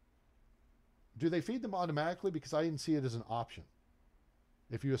 Do they feed them automatically? Because I didn't see it as an option.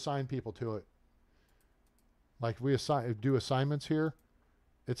 If you assign people to it, like we do assignments here,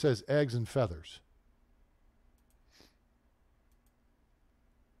 it says eggs and feathers.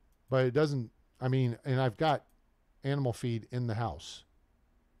 But it doesn't, I mean, and I've got animal feed in the house.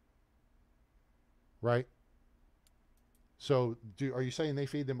 Right? So are you saying they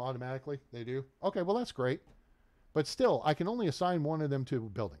feed them automatically? They do? Okay, well that's great. But still, I can only assign one of them to a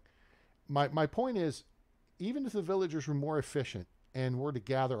building. My point is, even if the villagers were more efficient and were to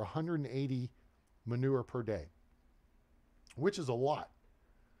gather 180 manure per day, which is a lot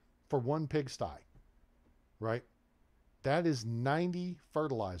for one pigsty, right? That is 90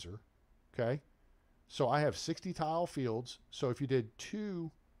 fertilizer, okay? So I have 60 tile fields. So if you did 2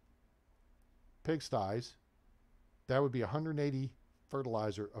 pigsties, that would be 180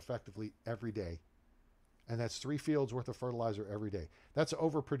 fertilizer effectively every day. And that's 3 fields worth of fertilizer every day. That's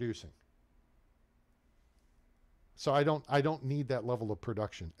overproducing. So I don't need that level of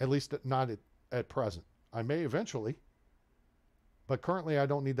production, at least not at present. I may eventually, but currently I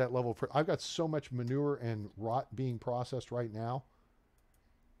don't need that level. I've got so much manure and rot being processed right now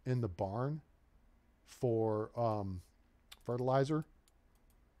in the barn for fertilizer.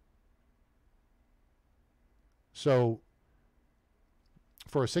 So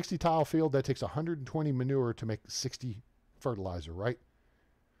for a 60 tile field, that takes 120 manure to make 60 fertilizer, right?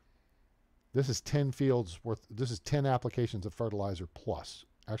 This is 10 fields worth, this is 10 applications of fertilizer plus.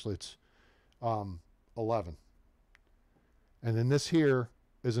 Actually, it's 11. And then this here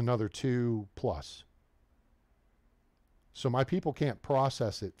is another 2 plus. So my people can't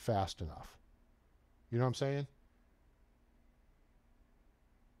process it fast enough. You know what I'm saying?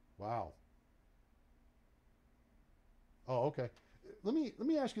 Wow. Oh, okay. Let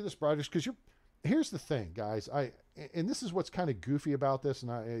me ask you this, Brothers, because here's the thing, guys. And this is what's kind of goofy about this,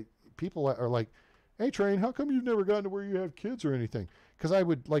 and people are like, "Hey, Train, how come you've never gotten to where you have kids or anything?" Because I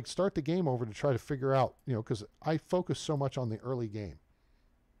would like start the game over to try to figure out, you know, because I focus so much on the early game.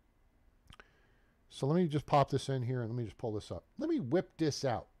 So let me just pop this in here and let me just pull this up. Let me whip this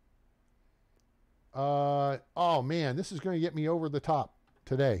out. Oh man, this is going to get me over the top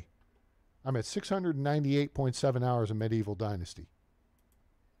today. I'm at 698.7 hours of Medieval Dynasty.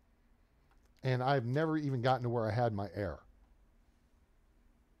 And I've never even gotten to where I had my heir.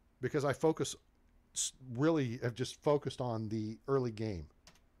 Because I really have just focused on the early game.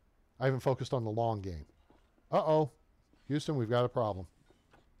 I haven't focused on the long game. Uh-oh. Houston, we've got a problem.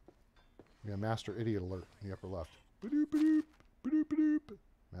 We got Master Idiot Alert in the upper left. Ba-doop, ba-doop, ba-doop.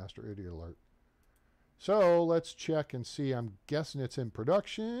 Master Idiot Alert. So let's check and see. I'm guessing it's in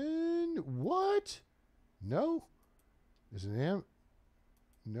production. What? No? Is it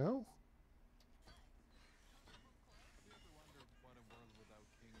no?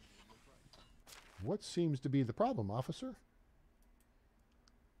 What seems to be the problem, officer?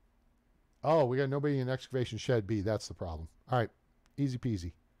 Oh, we got nobody in excavation shed B. That's the problem. All right. Easy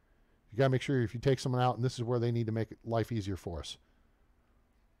peasy. You got to make sure if you take someone out, and this is where they need to make life easier for us.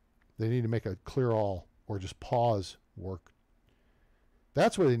 They need to make a clear all or just pause work.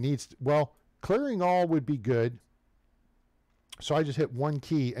 That's what it needs. Well, clearing all would be good. So I just hit one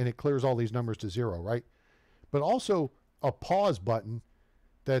key and it clears all these numbers to 0, right? But also a pause button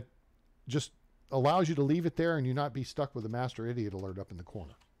that just allows you to leave it there and you not be stuck with a Master Idiot Alert up in the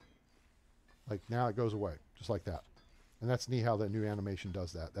corner. Like now it goes away, just like that. And that's neat how that new animation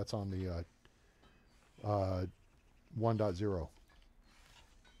does that. That's on the 1.0.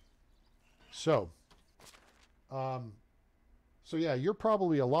 So yeah, you're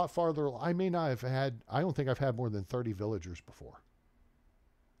probably a lot farther. I may not have had, I don't think I've had more than 30 villagers before.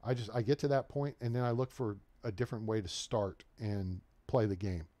 I get to that point and then I look for a different way to start and play the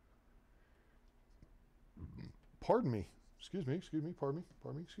game. Pardon me. Excuse me. Pardon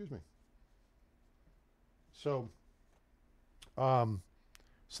me. Excuse me. So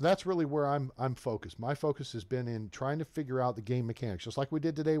that's really where I'm focused. My focus has been in trying to figure out the game mechanics, just like we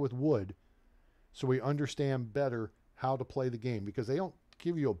did today with wood, so we understand better how to play the game, because they don't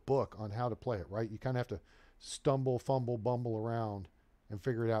give you a book on how to play it, right? You kind of have to stumble, fumble, bumble around and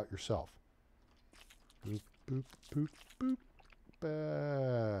figure it out yourself. Boop, boop, boop, boop.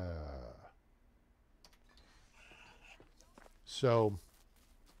 So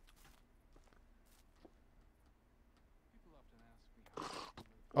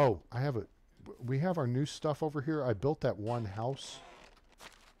oh, I have a we have our new stuff over here. I built that one house.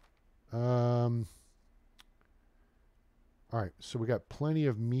 All right, so we got plenty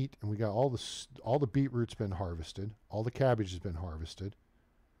of meat, and we got all the beetroot's been harvested. All the cabbage has been harvested.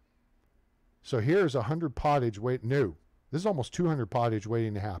 So here's 100 pottage wait. No, this is almost 200 pottage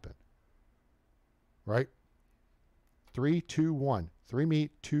waiting to happen. Right? 3, 2, 1. 3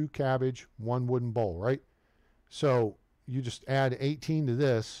 meat, 2 cabbage, 1 wooden bowl. Right? So you just add 18 to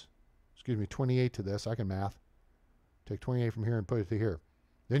this. Excuse me, 28 to this. I can math. Take 28 from here and put it to here.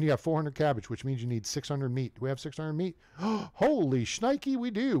 Then you have 400 cabbage, which means you need 600 meat. Do we have 600 meat? Holy shnikey, we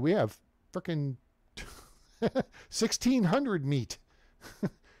do. We have frickin' 1,600 meat.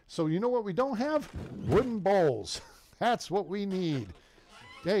 So you know what we don't have? Wooden bowls. That's what we need.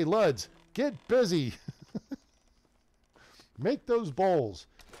 Hey, Luds, get busy. Make those bowls.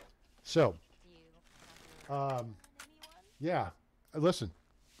 So, yeah, listen,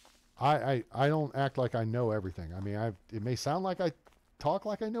 I don't act like I know everything. I mean, it may sound like I talk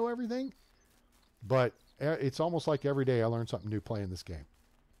like I know everything, but it's almost like every day I learn something new playing this game.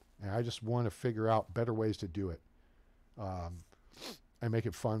 And I just want to figure out better ways to do it. And make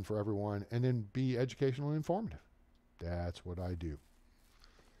it fun for everyone, and then be educational and informative. That's what I do.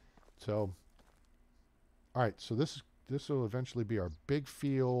 So, all right, so this will eventually be our big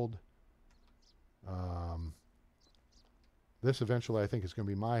field. This eventually I think is going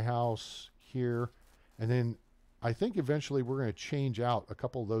to be my house here, and then I think eventually we're going to change out a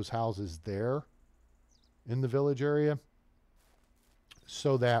couple of those houses there in the village area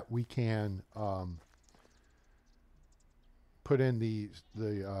so that we can put in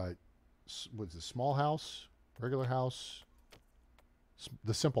what's the small house, regular house,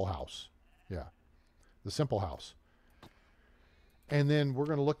 the simple house. Yeah, the simple house. And then we're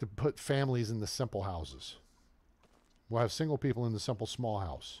going to look to put families in the simple houses. We'll have single people in the simple small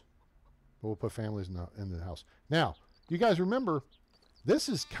house, but we'll put families in the house. Now, you guys remember,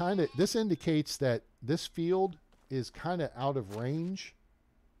 this indicates that this field is kind of out of range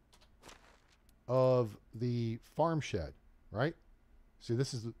of the farm shed. Right? See,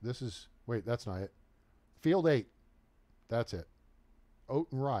 this is, wait, that's not it. Field 8. That's it. Oat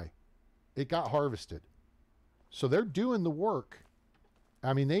and rye. It got harvested. So they're doing the work.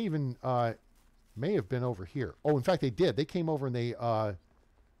 I mean, they even may have been over here. Oh, in fact, they did. They came over and they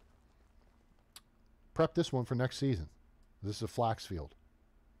prepped this one for next season. This is a flax field.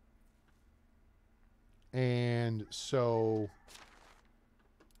 And so,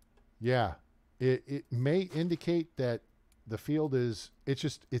 yeah, it may indicate that the field it's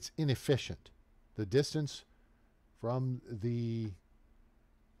inefficient. The distance from the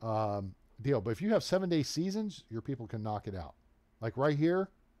deal. But if you have 7-day seasons, your people can knock it out. Like right here,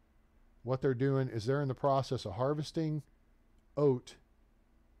 what they're doing is they're in the process of harvesting oat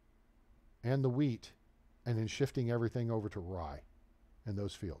and the wheat and then shifting everything over to rye in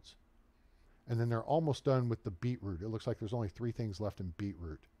those fields. And then they're almost done with the beetroot. It looks like there's only 3 things left in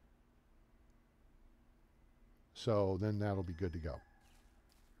beetroot. So then that'll be good to go.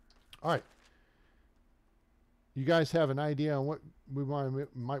 All right. You guys have an idea on what we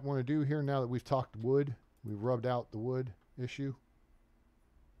might want to do here now that we've talked wood? We've rubbed out the wood issue.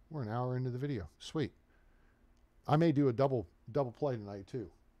 We're an hour into the video. Sweet. I may do a double play tonight too.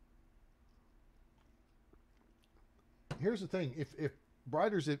 Here's the thing. If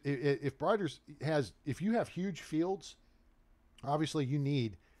you have huge fields, obviously you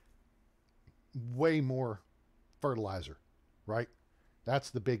need way more fertilizer, right? That's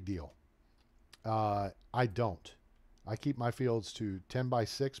the big deal. I don't. I keep my fields to 10 by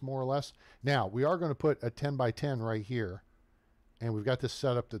 6 more or less. Now, we are going to put a 10 by 10 right here, and we've got this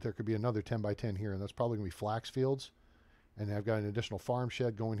set up that there could be another 10 by 10 here, and that's probably going to be flax fields. And I've got an additional farm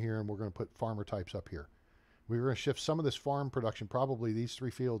shed going here, and we're going to put farmer types up here. We're going to shift some of this farm production, probably these 3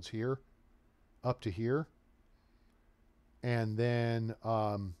 fields here, up to here, and then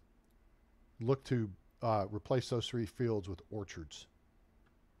look to replace those 3 fields with orchards.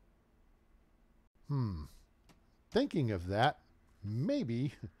 Thinking of that,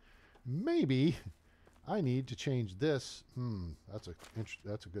 maybe I need to change this. That's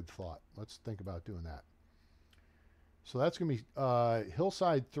a good thought. Let's think about doing that. So that's going to be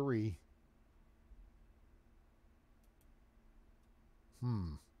hillside 3.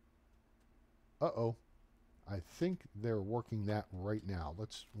 Uh-oh. I think they're working that right now.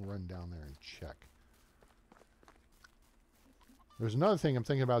 Let's run down there and check. There's another thing I'm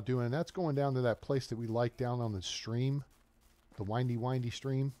thinking about doing, and that's going down to that place that we like down on the stream. The windy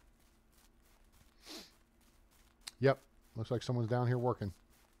stream. Yep. Looks like someone's down here working.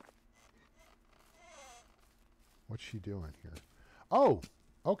 What's she doing here? Oh,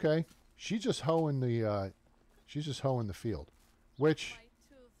 okay. She's just hoeing the field, which My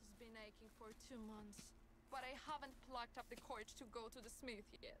tooth's been aching for 2 months, but I haven't plucked up the courage to go to the smith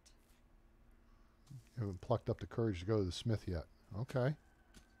yet. you haven't plucked up the courage to go to the smith yet. Okay.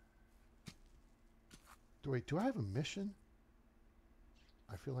 Wait, do I have a mission?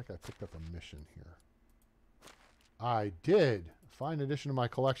 I feel like I picked up a mission here. I did. Fine addition to my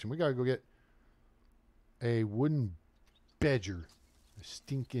collection. We gotta go get a wooden badger. A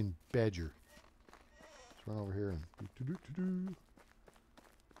stinking badger. Let's run over here and what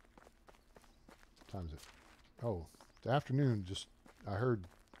time is it? Oh, it's afternoon. Just I heard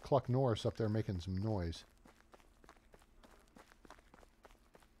Cluck Norris up there making some noise.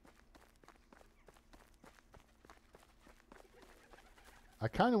 I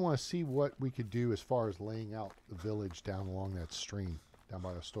kind of want to see what we could do as far as laying out the village down along that stream down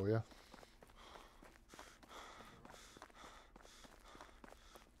by Astoria.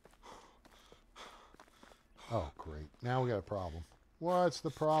 Oh, great. Now we got a problem. What's the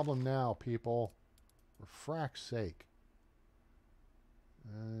problem now, people? For frack's sake.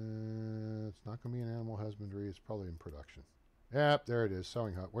 It's not going to be in animal husbandry. It's probably in production. Yep, there it is.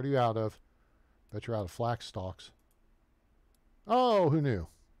 Sewing hut. What are you out of? Bet you're out of flax stalks. Oh, who knew?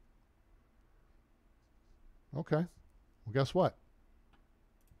 Okay. Well, guess what?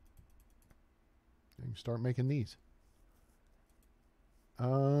 You can start making these.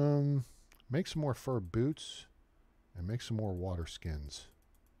 Make some more fur boots and make some more water skins.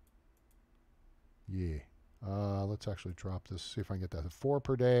 Yeah. Let's actually drop this. See if I can get that. 4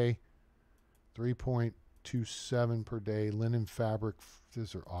 per day. 3.27 per day. Linen fabric.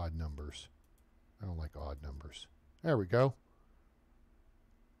 These are odd numbers. I don't like odd numbers. There we go.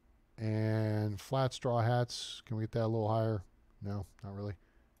 And flat straw hats. Can we get that a little higher? No, not really.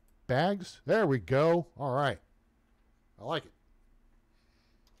 Bags. There we go. All right. I like it.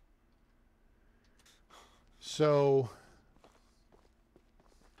 So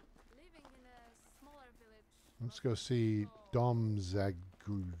Living in a smaller village. let's go see Dahmer.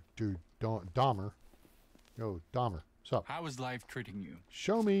 Yo, Dahmer. What's up? How is life treating you?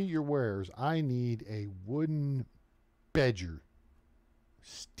 Show me your wares. I need a wooden badger.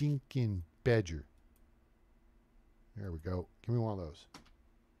 Stinking badger. There we go. Give me one of those.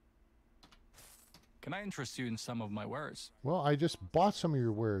 Can I interest you in some of my wares? Well, I just bought some of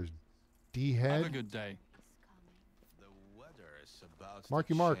your wares. D-head. Have a good day. The weather is about to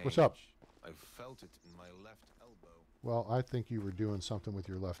Marky Mark, what's up? change. I felt it in my left elbow. Well, I think you were doing something with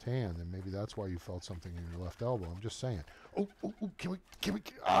your left hand, and maybe that's why you felt something in your left elbow. I'm just saying. Oh, can we,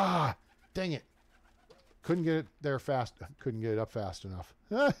 dang it. Couldn't get it there fast. Couldn't get it up fast enough.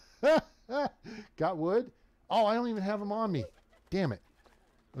 Got wood? Oh, I don't even have them on me. Damn it.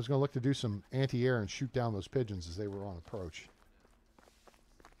 I was going to look to do some anti-air and shoot down those pigeons as they were on approach.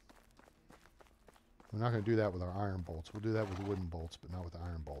 We're not going to do that with our iron bolts. We'll do that with the wooden bolts, but not with the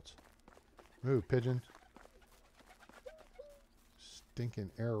iron bolts. Move, pigeon.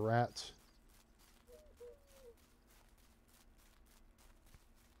 Stinking air rats.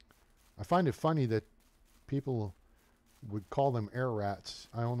 I find it funny that people would call them air rats.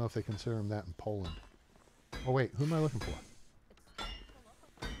 I don't know if they consider them that in Poland. Oh, wait. Who am I looking for?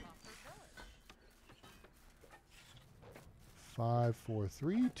 Five, four,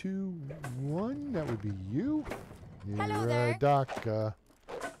 three, two, one. That would be you. Hello there. Doc.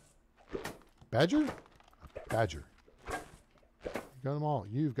 Badger? Badger. You got them all.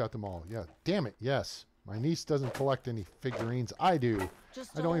 You've got them all. Yeah. Damn it. Yes. My niece doesn't collect any figurines. I do.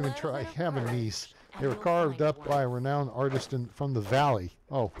 Just I don't a even little try bit of having courage, these. and They were you'll carved find up one. by a renowned artist from the valley.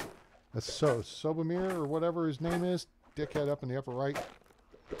 Oh, that's Sobomir or whatever his name is. Dickhead up in the upper right.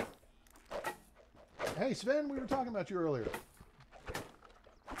 Hey, Sven, we were talking about you earlier.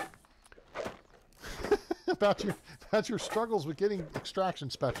 about your struggles with getting extraction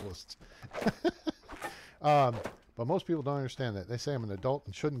specialists. But most people don't understand that. They say I'm an adult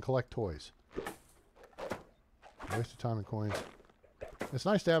and shouldn't collect toys. Waste of time and coins. It's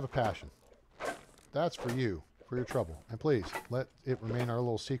nice to have a passion. That's for you, for your trouble. And please, let it remain our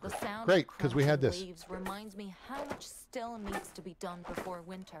little The secret. sound Great, of because we had crunching this. leaves reminds me how much still needs to be done before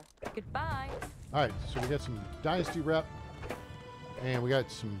winter. Goodbye. All right, so we got some Dynasty rep, and we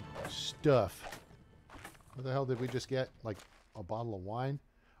got some stuff. What the hell did we just get? Like a bottle of wine?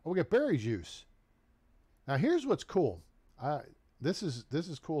 Oh, we got berry juice. Now here's what's cool. This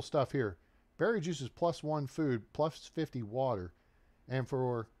is cool stuff here. Berry juice is +1 food, +50 water, and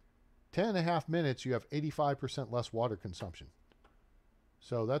for 10.5 minutes you have 85% less water consumption.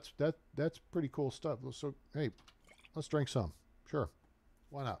 So that's pretty cool stuff. So hey, let's drink some. Sure,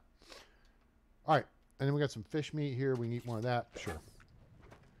 why not? All right, and then we got some fish meat here. We need more of that. Sure.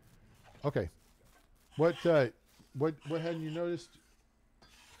 Okay. What hadn't you noticed?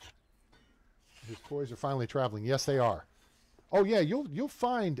 His toys are finally traveling. Yes, they are. Oh yeah, you'll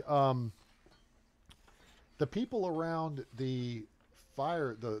find the people around the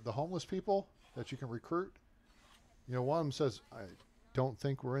fire, the homeless people that you can recruit. You know, one of them says, "I don't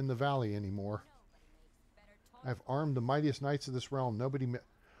think we're in the valley anymore. I've armed the mightiest knights of this realm. Nobody."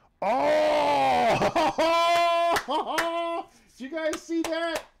 Oh! Did you guys see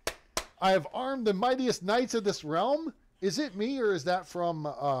that? I have armed the mightiest knights of this realm. Is it me, or is that from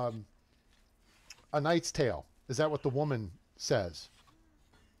A Knight's Tale? Is that what the woman says?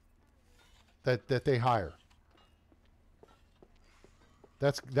 That they hire.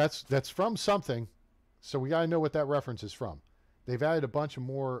 That's from something, so we gotta know what that reference is from. They've added a bunch of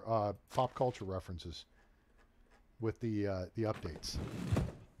more pop culture references with the updates.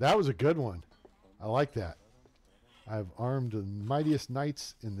 That was a good one. I like that. I've armed the mightiest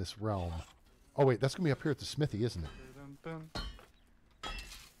knights in this realm. Oh wait, that's gonna be up here at the smithy, isn't it?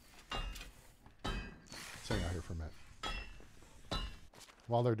 Let's hang out here for a minute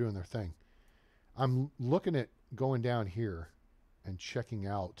while they're doing their thing. I'm looking at going down here and checking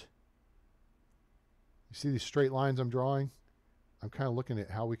out. You see these straight lines I'm drawing? I'm kind of looking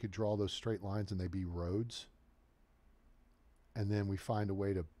at how we could draw those straight lines and they be roads. And then we find a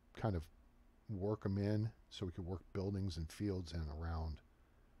way to kind of work them in so we could work buildings and fields in and around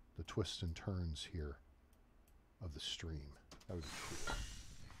the twists and turns here of the stream. That would be cool.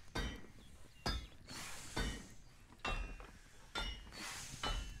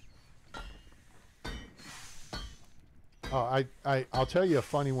 Oh, I'll tell you a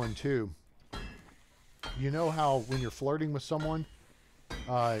funny one too. You know how when you're flirting with someone,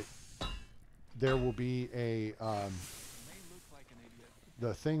 there will be a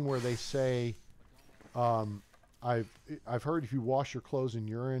the thing where they say, I've heard if you wash your clothes in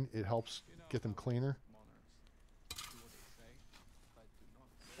urine, it helps get them cleaner.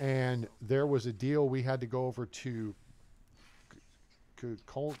 And there was a deal we had to go over to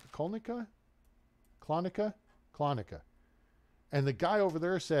Clonica. And the guy over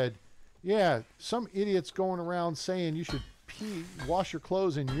there said, yeah, some idiot's going around saying you should wash your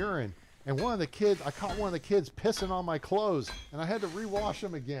clothes in urine. And I caught one of the kids pissing on my clothes, and I had to rewash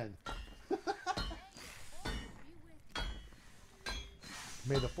them again.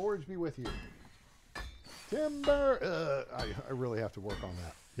 May the forge be with you. Timber. I really have to work on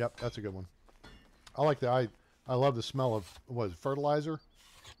that. Yep, that's a good one. I like that. I love the smell of fertilizer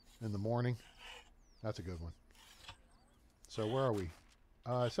in the morning. That's a good one. So where are we?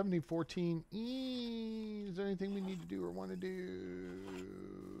 1714. Is there anything we need to do or want to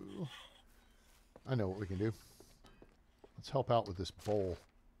do? I know what we can do. Let's help out with this bowl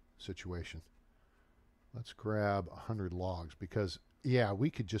situation. Let's grab 100 logs because, yeah,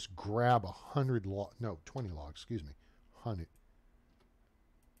 we could just grab 100 logs. No, 20 logs, excuse me. 100.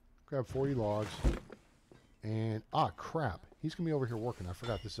 Grab 40 logs. And, crap. He's going to be over here working. I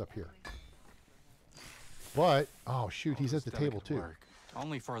forgot this up here. But, oh, shoot, he's at the table, too. Work.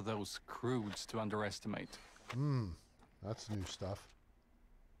 Only for those crudes to underestimate. That's new stuff.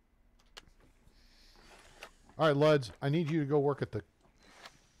 All right, Luds, I need you to go work at the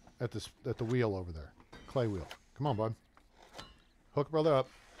wheel over there. Clay wheel. Come on, bud. Hook brother up.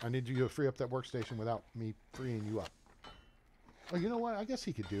 I need you to free up that workstation without me freeing you up. Oh, you know what? I guess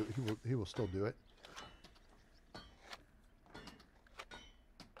he could do it. He will still do it.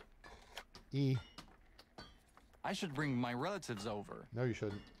 E. I should bring my relatives over. No, you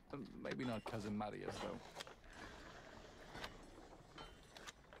shouldn't. Maybe not Cousin Marius, though.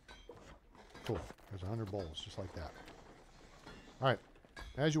 Cool. There's 100 bowls, just like that. All right.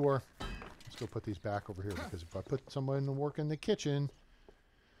 As you were, let's go put these back over here because if I put someone to work in the kitchen,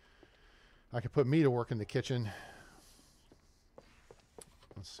 I could put me to work in the kitchen.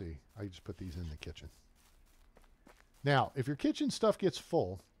 Let's see. I just put these in the kitchen. Now, if your kitchen stuff gets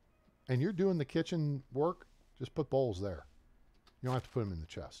full and you're doing the kitchen work, just put bowls there. You don't have to put them in the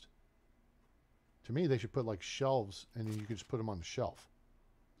chest. To me, they should put like shelves and then you could just put them on the shelf.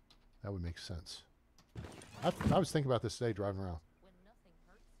 That would make sense. I was thinking about this today driving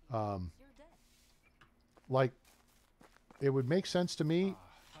around. Like, it would make sense to me.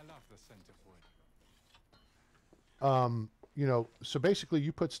 I love the scent of wood. You know, so basically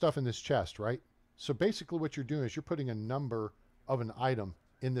you put stuff in this chest, right? So basically what you're doing is you're putting a number of an item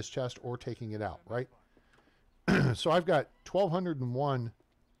in this chest or taking it out, right? So I've got 1,201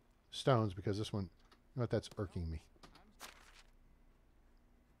 stones because this one, you know what, that's irking me.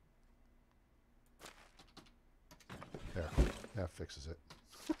 There, that fixes it.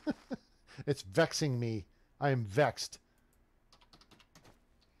 It's vexing me. I am vexed.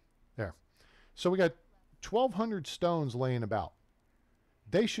 There. So we got 1,200 stones laying about.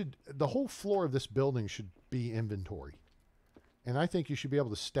 The whole floor of this building should be inventory. And I think you should be able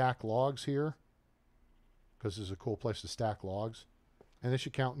to stack logs here, because this is a cool place to stack logs. And they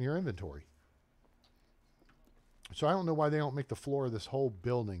should count in your inventory. So I don't know why they don't make the floor of this whole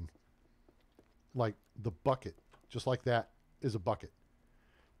building like the bucket. Just like that is a bucket.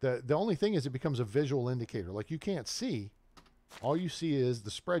 The only thing is it becomes a visual indicator. Like you can't see. All you see is the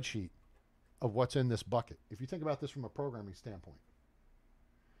spreadsheet of what's in this bucket. If you think about this from a programming standpoint.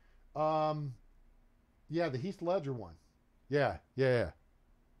 Yeah, the Heath Ledger one. Yeah.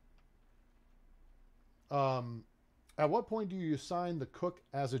 At what point do you assign the cook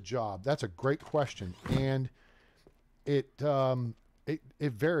as a job? That's a great question, and it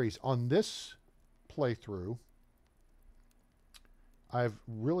varies. On this playthrough, I've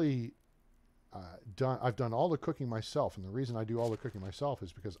really done all the cooking myself, and the reason I do all the cooking myself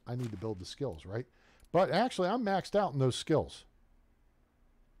is because I need to build the skills, right? But actually, I'm maxed out in those skills.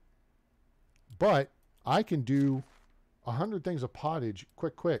 But I can do 100 things of pottage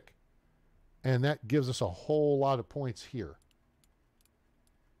quick. And that gives us a whole lot of points here.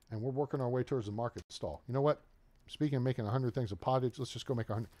 And we're working our way towards the market stall. You know what? Speaking of making 100 things of pottage, let's just go make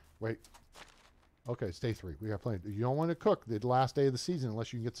 100. Wait. Okay, it's day 3. We got plenty. You don't want to cook the last day of the season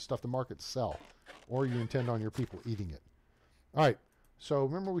unless you can get the stuff to market to sell. Or you intend on your people eating it. All right. So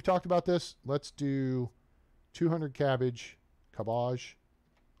remember we talked about this? Let's do 200 cabbage.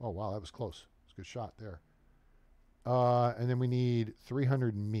 Oh, wow, that was close. It's a good shot there. And then we need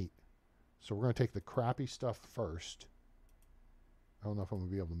 300 meat. So we're going to take the crappy stuff first. I don't know if I'm going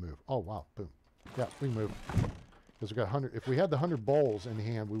to be able to move. Oh, wow. Boom. Yeah, we can move. Because we got 100. If we had the 100 bowls in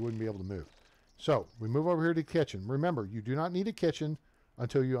hand, we wouldn't be able to move. So we move over here to the kitchen. Remember, you do not need a kitchen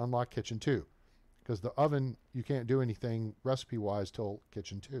until you unlock kitchen 2. Because the oven, you can't do anything recipe-wise till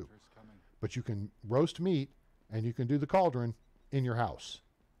kitchen 2. But you can roast meat and you can do the cauldron in your house.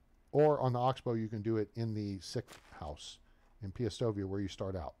 Or on the Oxbow, you can do it in the sick house in Piastovia where you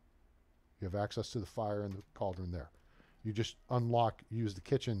start out. You have access to the fire and the cauldron there. You just use the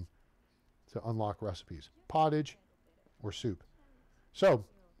kitchen to unlock recipes. Pottage or soup. So,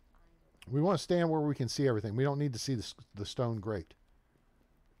 we want to stand where we can see everything. We don't need to see the stone grate.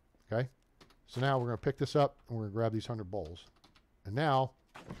 Okay? So now we're going to pick this up and we're going to grab these 100 bowls. And now,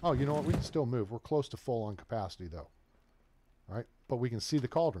 oh, you know what? We can still move. We're close to full on capacity though. All right? But we can see the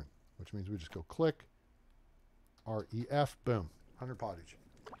cauldron, which means we just go click, REF, boom, 100 pottage.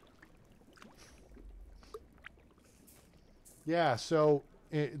 Yeah, so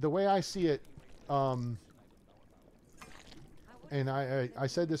the way I see it, and I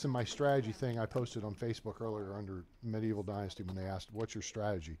said this in my strategy thing I posted on Facebook earlier under Medieval Dynasty when they asked, what's your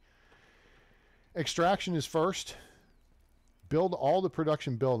strategy? Extraction is first. Build all the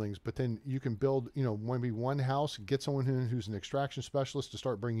production buildings, but then you can build, maybe one house, get someone who's an extraction specialist to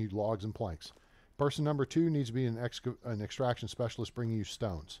start bringing you logs and planks. Person number 2 needs to be an extraction specialist bringing you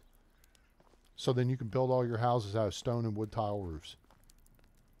stones. So then you can build all your houses out of stone and wood tile roofs.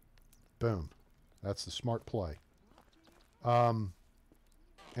 Boom. That's the smart play. And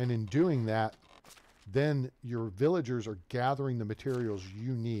in doing that, then your villagers are gathering the materials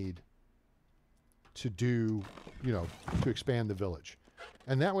you need to do, to expand the village.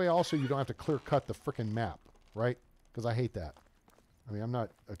 And that way also you don't have to clear cut the frickin' map, right? Because I hate that. I mean, I'm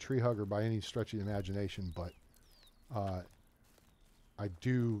not a tree hugger by any stretch of the imagination, but I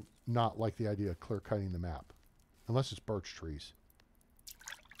do not like the idea of clear cutting the map. Unless it's birch trees.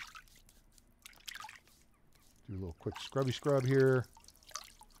 Do a little quick scrubby scrub here.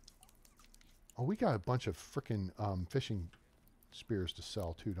 Oh, we got a bunch of frickin' fishing spears to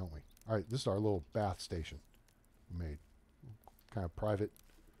sell too, don't we? All right, this is our little bath station we made. Kind of private.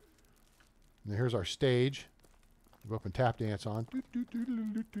 And here's our stage. Go up and tap dance on.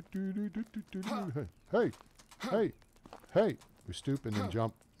 Hey, hey, hey. We stoop and then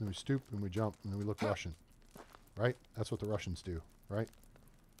jump. Then we stoop and we jump and then we look Russian. Right? That's what the Russians do, right?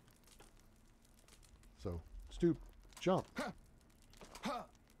 So, stoop, jump.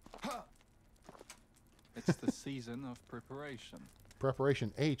 It's the season of preparation.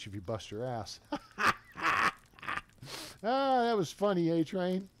 Preparation H if you bust your ass. Ah, that was funny,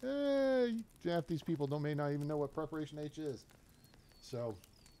 A-Train. Half these people may not even know what Preparation H is. So,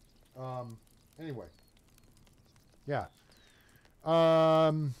 anyway. Yeah.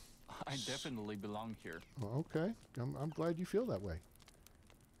 I definitely belong here. Okay. I'm glad you feel that way.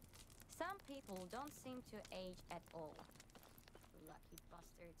 Some people don't seem to age at all. Lucky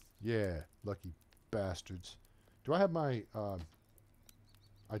bastards. Yeah, lucky bastards. Do I have my...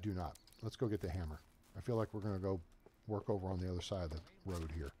 I do not. Let's go get the hammer. I feel like we're going to go work over on the other side of the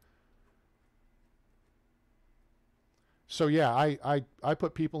road here. So yeah, I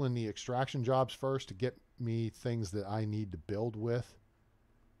put people in the extraction jobs first to get me things that I need to build with.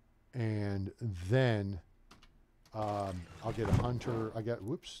 And then I'll get a hunter.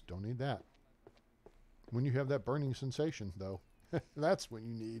 Whoops, don't need that. When you have that burning sensation, though, that's when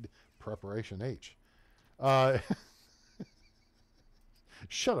you need preparation H.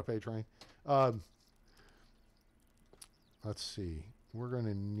 Shut up, A-Train. Let's see. We're going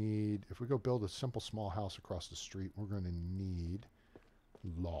to need, if we go build a simple small house across the street, we're going to need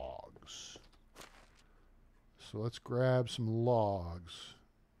logs. So let's grab some logs.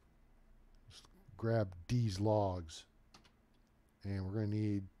 Let's grab these logs. And we're going to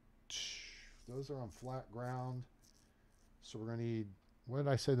need, those are on flat ground. So we're going to need, what did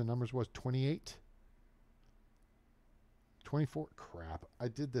I say the numbers was? 28? 24? Crap. I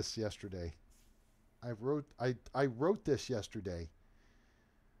did this yesterday. I wrote this yesterday.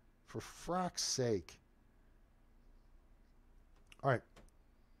 For frack's sake. All right.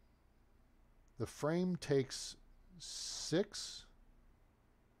 The frame takes 6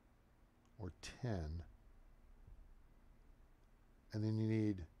 or 10. And then you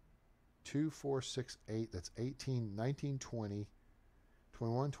need 2, 4, 6, 8. That's 18, 19, 20,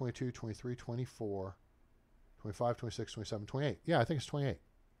 21, 22, 23, 24, 25, 26, 27, 28. Yeah, I think it's 28.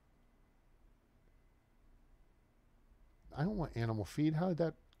 I don't want animal feed. How did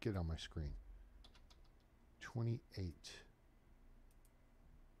that get on my screen? 28.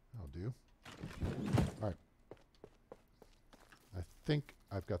 That'll do. All right. I think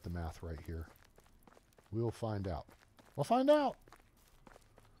I've got the math right here. We'll find out. We'll find out.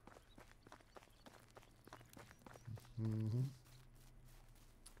 Mm-hmm.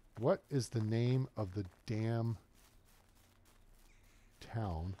 What is the name of the damn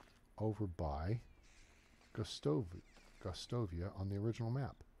town over by Gustovia on the original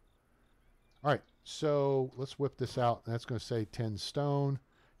map? All right, so let's whip this out. That's going to say 10 stone.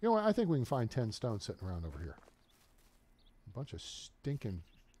 You know what? I think we can find 10 stone sitting around over here. A bunch of stinking,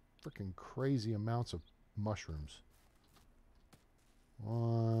 freaking crazy amounts of mushrooms.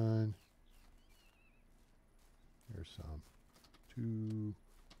 1. Here's some. 2,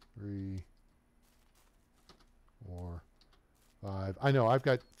 3, 4, 5. I know, I've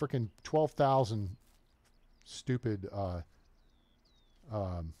got freaking 12,000 stupid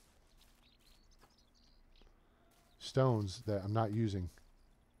stones that I'm not using.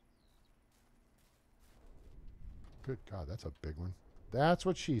 Good God, that's a big one. That's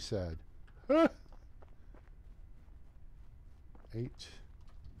what she said. 8,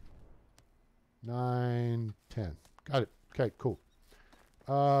 9, 10. Got it. Okay, cool.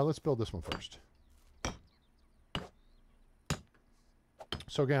 Let's build this one first.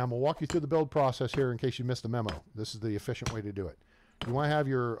 So again, I'm going to walk you through the build process here in case you missed the memo. This is the efficient way to do it. You want to have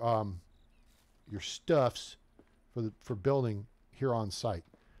your stuffs for building here on site.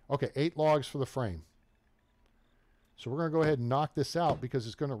 Okay, 8 logs for the frame. So we're going to go ahead and knock this out because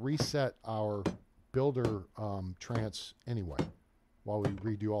it's going to reset our builder trance anyway while we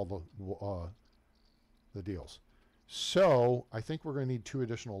redo all the deals. So I think we're going to need 2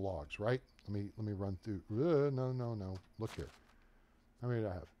 additional logs, right? Let me run through. No. Look here. How many do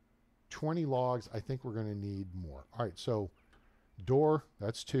I have? 20 logs. I think we're going to need more. All right, so door,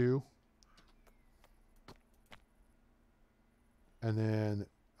 that's 2. And then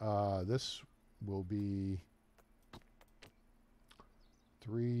this will be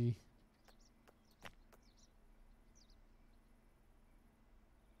 3.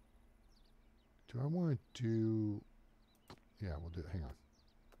 Do I want to do... Yeah, we'll do it. Hang on.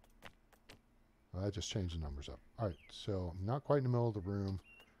 Well, that just changed the numbers up. All right, so I'm not quite in the middle of the room.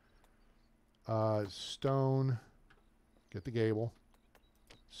 Stone. Get the gable.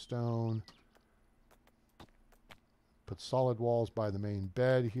 Stone. Put solid walls by the main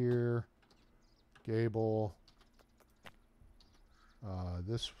bed here. Gable.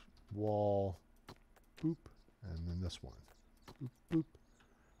 This wall. Boop. And then this one. Boop, boop.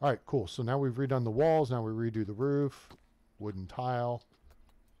 All right, cool. So now we've redone the walls. Now we redo the roof. Wooden tile.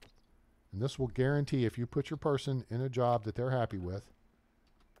 And this will guarantee if you put your person in a job that they're happy with,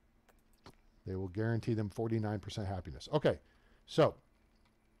 they will guarantee them 49% happiness. Okay, so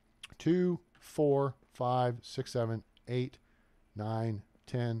 2, 4, 5, 6, 7, 8, 9,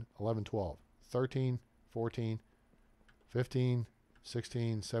 10, 11, 12, 13, 14, 15,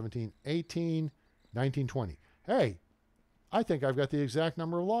 16, 17, 18, 19, 20. Hey, I think I've got the exact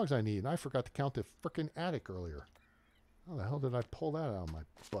number of logs I need, and I forgot to count the frickin' attic earlier. How the hell did I pull that out of my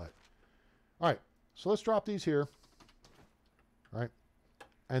butt? All right, so let's drop these here. All right,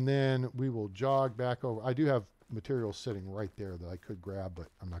 and then we will jog back over. I do have materials sitting right there that I could grab, but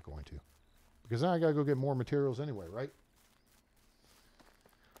I'm not going to. Because then I got to go get more materials anyway, right?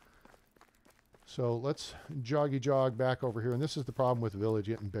 So let's jog back over here. And this is the problem with the village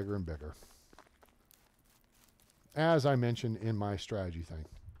getting bigger and bigger. As I mentioned in my strategy thing.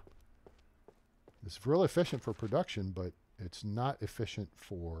 It's real efficient for production, but it's not efficient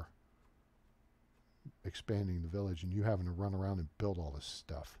for expanding the village and you having to run around and build all this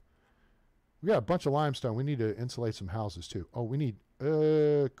stuff. We got a bunch of limestone. We need to insulate some houses too. Oh, we need,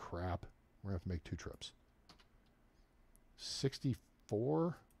 crap. We're going to have to make 2 trips.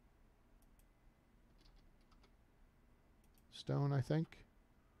 64 stone, I think.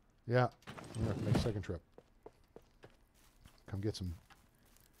 Yeah, we're going to have to make a second trip. Come get some.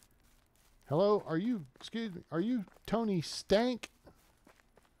 Hello, are you, excuse me, are you Tony Stank?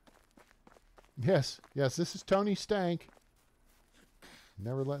 Yes, this is Tony Stank.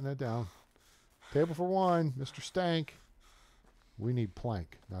 Never letting that down. Table for 1, Mr. Stank. We need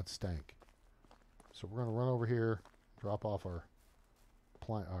plank, not stank. So we're going to run over here, drop off our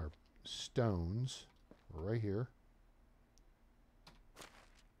stones right here.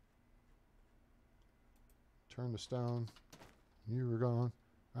 Turn the stone. You were gone.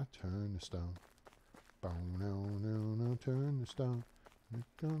 I turn the stone. Bow, no, turn the stone.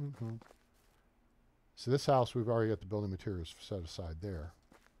 So this house, we've already got the building materials set aside there.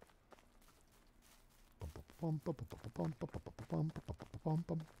 So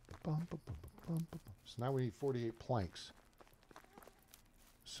now we need 48 planks.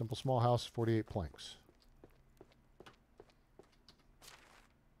 Simple small house, 48 planks.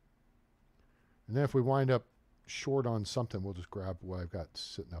 And then if we wind up short on something, we'll just grab what I've got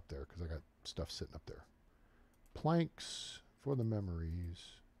sitting up there because I got stuff sitting up there. Planks for the memories.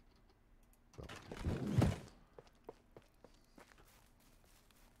 Boom.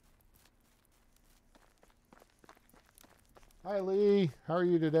 Hi, Lee. How are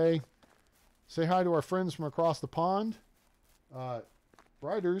you today? Say hi to our friends from across the pond.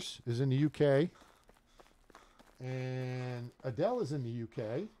 Briders is in the UK. And Adele is in the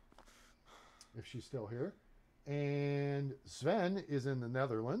UK, if she's still here. And Sven is in the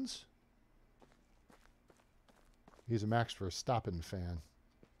Netherlands. He's a Max Verstappen fan,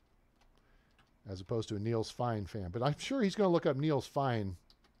 as opposed to a Niels Fine fan. But I'm sure he's going to look up Niels Fine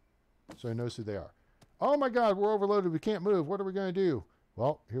so he knows who they are. Oh my God, we're overloaded. We can't move. What are we going to do?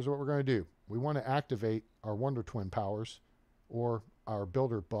 Well, here's what we're going to do. We want to activate our Wonder Twin powers or our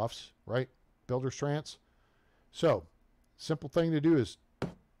builder buffs, right? Builder's trance. So, simple thing to do is,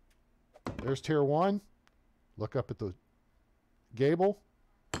 there's tier 1. Look up at the gable.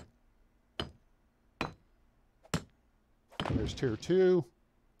 There's tier 2.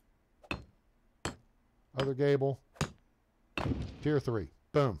 Other gable. Tier 3.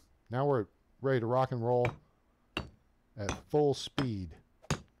 Boom. Now we're ready to rock and roll at full speed.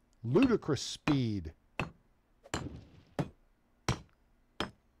 Ludicrous speed.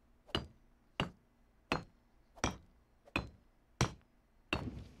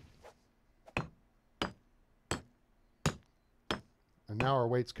 And now our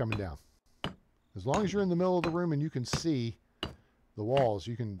weight's coming down. As long as you're in the middle of the room and you can see the walls,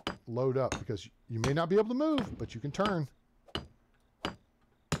 you can load up because you may not be able to move, but you can turn.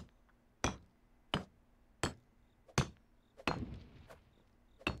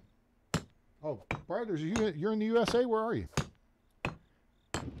 Oh, Briders, you're in the USA? Where are you?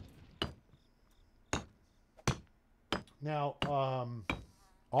 Now,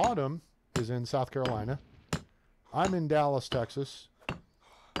 Autumn is in South Carolina. I'm in Dallas, Texas.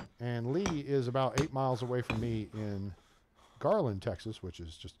 And Lee is about 8 miles away from me in Garland, Texas, which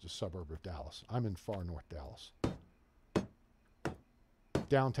is just a suburb of Dallas. I'm in far north Dallas.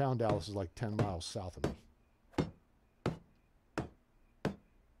 Downtown Dallas is like 10 miles south of me.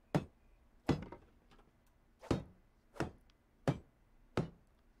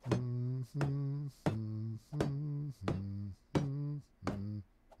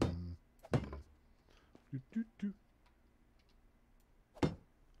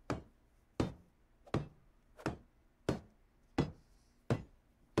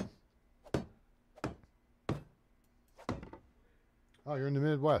 Oh, you're in the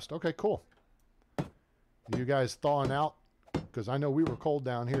Midwest. Okay, cool. You guys thawing out? Because I know we were cold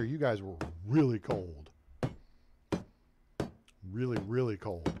down here. You guys were really cold. Really, really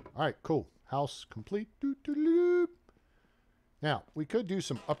cold. All right, cool. House complete. Now, we could do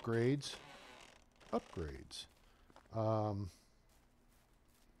some upgrades.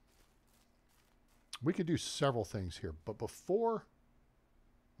 We could do several things here. But before,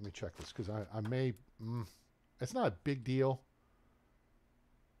 let me check this because I may, it's not a big deal.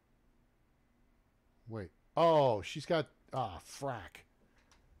 Wait. Oh, she's got, frack.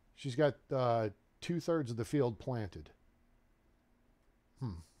 She's got 2/3 of the field planted.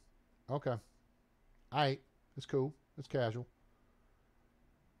 Okay. All right. It's cool. It's casual.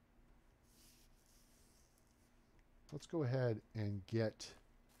 Let's go ahead and get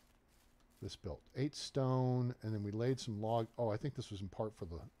this built. 8 stone, and then we laid some log. Oh, I think this was in part for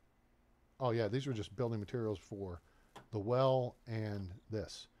the... Oh, yeah, these were just building materials for the well and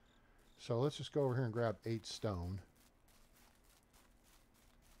this. So let's just go over here and grab 8 stone.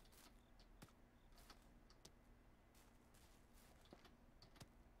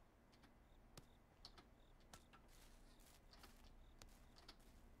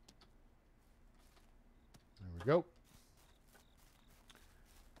 There we go.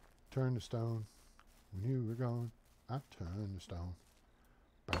 Turn to stone. When you were gone, I turned to stone.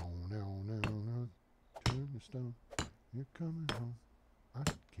 Bow, now, now, now. Turn to stone. You're coming home. I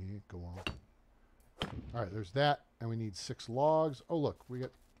can't go on. All right, there's that. And we need 6 logs. Oh, look, we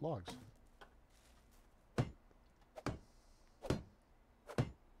got logs.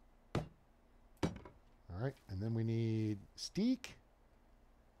 All right, and then we need steak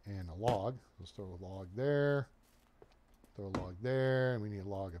and a log. Let's throw a log there. Throw a log there, and we need a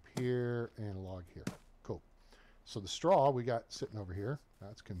log up here and a log here. Cool. So the straw we got sitting over here.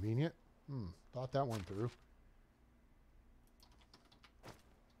 That's convenient. Thought that one through.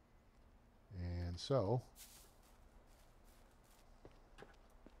 And so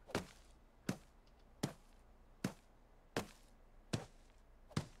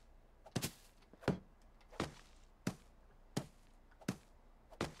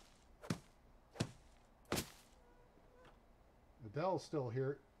Adele's still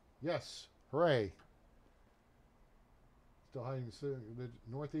here. Yes. Hooray. Still hiding the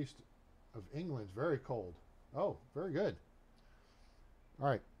northeast of England's very cold. Oh, very good. All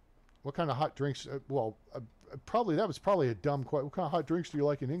right. What kind of hot drinks? Probably that was probably a dumb question. What kind of hot drinks do you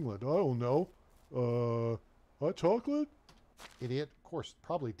like in England? I don't know. Hot chocolate? Idiot. Of course,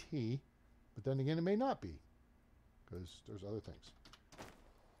 probably tea. But then again, it may not be. Because there's other things.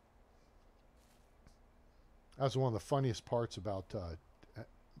 That's one of the funniest parts about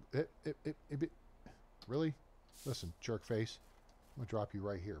really? Listen, jerk face. I'm going to drop you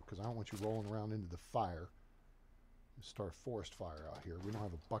right here because I don't want you rolling around into the fire. Start a forest fire out here. We don't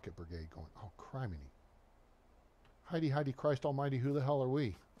have a bucket brigade going. Oh, criminy. Heidi, Heidi, Christ almighty, who the hell are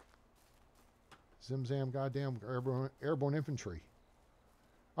we? Zim-zam, goddamn airborne infantry.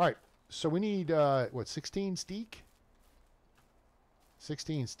 All right, so we need, what, 16 steak?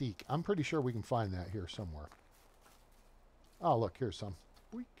 16 steak. I'm pretty sure we can find that here somewhere. Oh, look, here's some.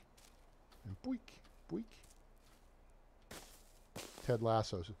 Boink. And boink, boink. Ted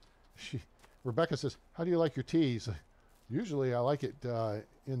Lasso's. Rebecca says, how do you like your teas? Usually I like it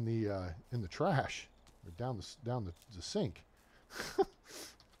in the trash. Or down the sink.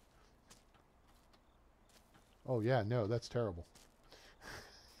 Oh, yeah, no, that's terrible.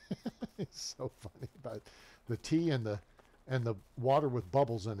 It's so funny about the tea and the water with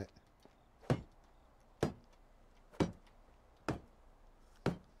bubbles in it.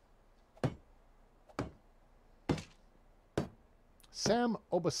 Sam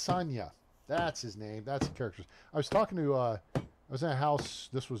Obasanya. That's his name. That's the character. I was talking to, I was in a house,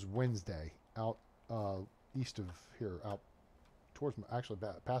 this was Wednesday, out east of here, out towards, actually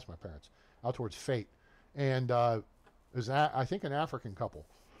past my parents, out towards Fate. And it was, I think, an African couple.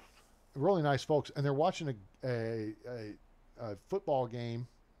 Really nice folks. And they're watching a football game,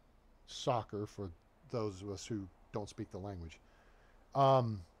 soccer, for those of us who don't speak the language,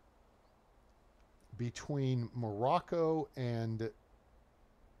 between Morocco and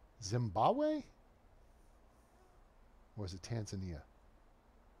Zimbabwe? Or was it Tanzania?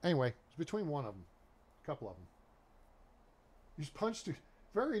 Anyway, it's between one of them. A couple of them. You just punched it.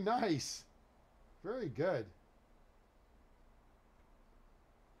 Very nice. Very good.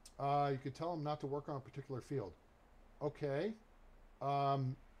 You could tell them not to work on a particular field. Okay. I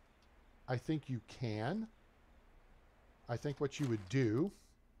think you can. I think what you would do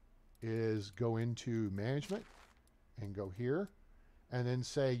is go into management and go here and then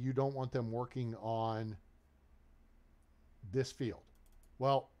say you don't want them working on this field.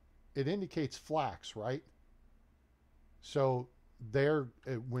 Well, it indicates flax, right? So they're,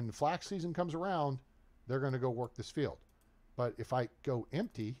 when flax season comes around, they're going to go work this field. But if I go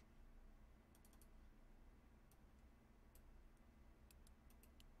empty,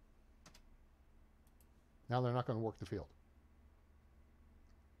 now they're not going to work the field.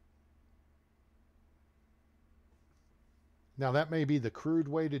 Now that may be the crude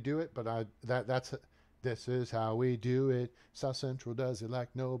way to do it, but this is how we do it. South Central does it like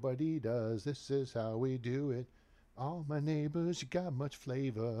nobody does. This is how we do it. All my neighbors, you got much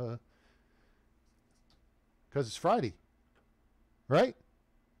flavor. Because it's Friday, right?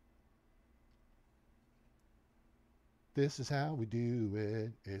 this is how we do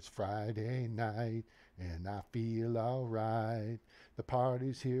it. It's Friday night, and I feel all right. The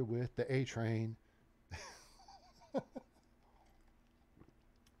party's here with the A-Train.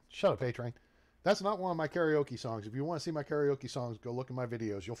 Shut up, A-Train. That's not one of my karaoke songs. If you want to see my karaoke songs, go look at my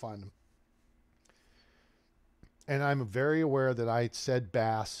videos. You'll find them. And I'm very aware that I said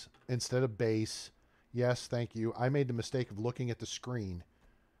bass instead of bass. Yes, thank you. I made the mistake of looking at the screen,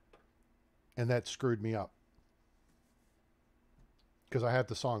 and that screwed me up because I had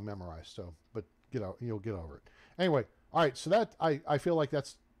the song memorized. So, but you'll get over it. Anyway, all right. So that I feel like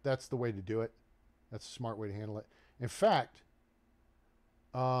that's the way to do it. That's a smart way to handle it. In fact,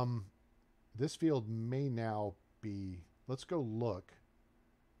 this field may now be. Let's go look,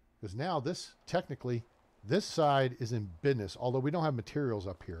 because now this side is in business. Although we don't have materials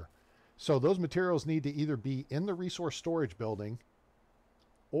up here. So those materials need to either be in the resource storage building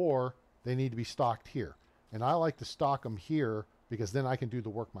or they need to be stocked here. And I like to stock them here because then I can do the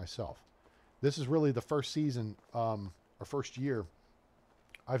work myself. This is really the first season, or first year,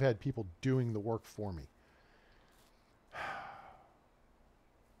 I've had people doing the work for me.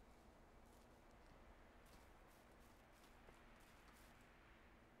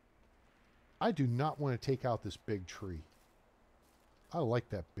 I do not want to take out this big tree. I like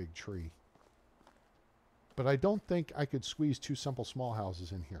that big tree. But I don't think I could squeeze two simple small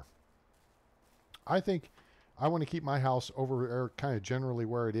houses in here. I think I want to keep my house over there kind of generally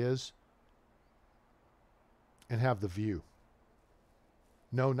where it is and have the view.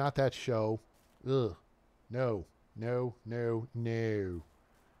 No, not that show. Ugh. No, no, no, no.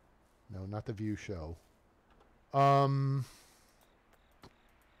 No, not the view show.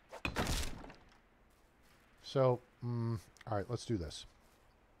 So, all right, let's do this.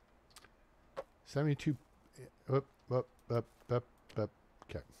 72. Up.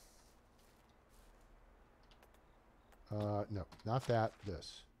 Okay. No, not that.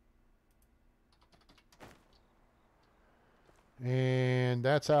 This. And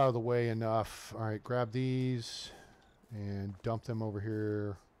that's out of the way enough. All right, grab these and dump them over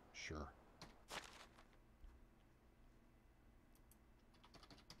here. Sure.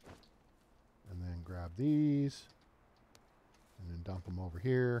 And then grab these and then dump them over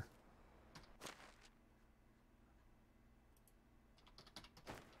here.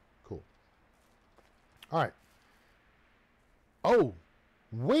 Cool. All right. Oh,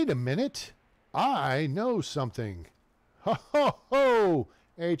 wait a minute. I know something. Ho, ho, ho.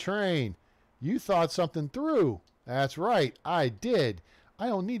 A-Train, you thought something through. That's right, I did. I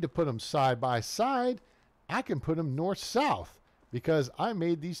don't need to put them side by side. I can put them north-south because I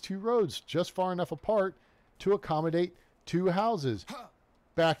made these two roads just far enough apart to accommodate two houses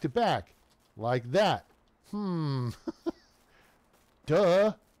back to back like that. Duh.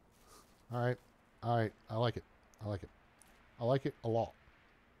 All right. I like it. I like it. I like it a lot.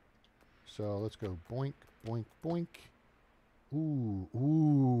 So let's go boink, boink, boink.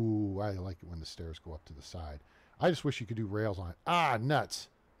 Ooh, I like it when the stairs go up to the side. I just wish you could do rails on it. Ah, nuts.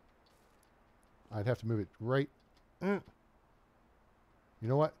 I'd have to move it right. You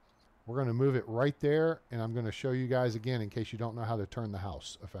know what? We're going to move it right there, and I'm going to show you guys again in case you don't know how to turn the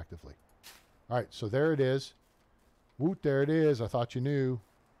house effectively. All right, so there it is. Woot, there it is. I thought you knew.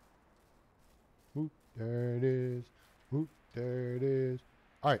 Woot, there it is. Woot, there it is.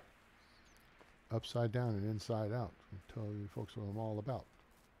 All right. Upside down and inside out. I'll tell you folks what I'm all about.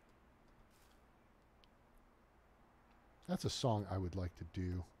 That's a song I would like to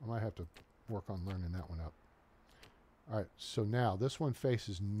do. I might have to work on learning that one up. All right, so now this one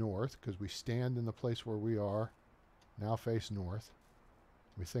faces north because we stand in the place where we are. Now face north.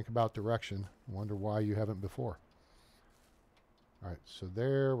 We think about direction. Wonder why you haven't before. All right, so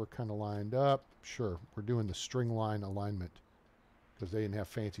there we're kind of lined up. Sure, we're doing the string line alignment because they didn't have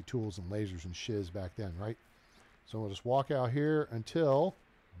fancy tools and lasers and shiz back then, right? So we'll just walk out here until,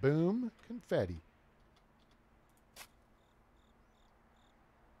 boom, confetti.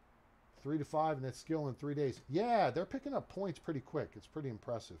 3 to 5, and that's skill in 3 days. Yeah, they're picking up points pretty quick. It's pretty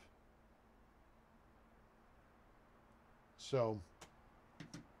impressive. So,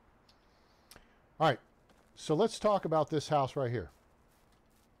 all right. So let's talk about this house right here.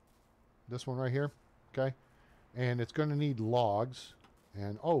 This one right here, okay? And it's going to need logs.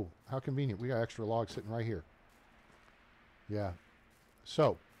 And, oh, how convenient. We got extra logs sitting right here. Yeah.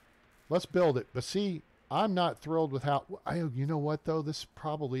 So, let's build it. But see, I'm not thrilled with how... you know what, though? This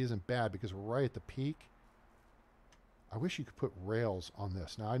probably isn't bad because we're right at the peak. I wish you could put rails on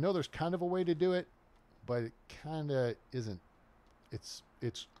this. Now, I know there's kind of a way to do it, but it kind of isn't. It's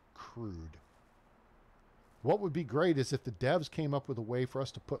crude. What would be great is if the devs came up with a way for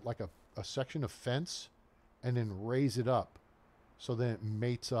us to put like a section of fence and then raise it up so then it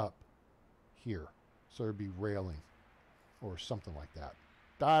mates up here. So there'd be railing or something like that.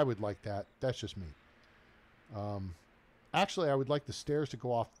 I would like that. That's just me. Actually, I would like the stairs to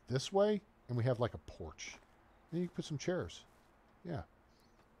go off this way, and we have like a porch. Then you can put some chairs. Yeah.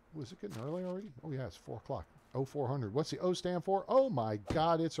 Was it getting early already? Oh, yeah, it's 4 o'clock. Oh, 400. What's the O stand for? Oh, my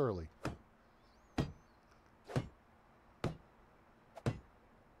God, it's early.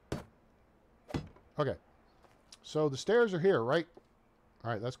 Okay. So the stairs are here, right?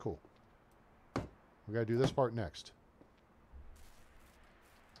 All right, that's cool. We got to do this part next.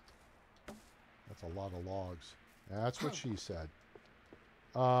 That's a lot of logs. That's what she said.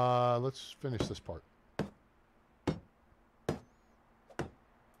 Let's finish this part.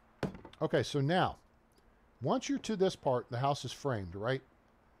 Okay, so now, once you're to this part, the house is framed, right?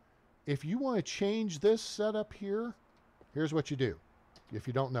 If you want to change this setup here, here's what you do. If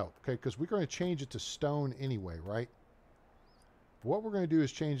you don't know, okay? Because we're going to change it to stone anyway, right? What we're going to do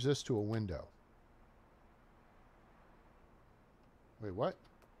is change this to a window. Wait, what?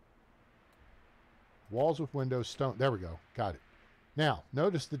 Walls with windows, stone. There we go. Got it. Now,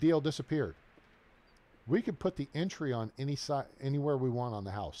 notice the deal disappeared. We could put the entry on any side, anywhere we want on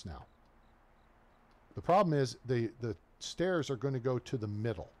the house now. The problem is the stairs are going to go to the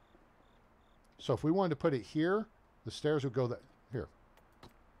middle. So if we wanted to put it here, the stairs would go here.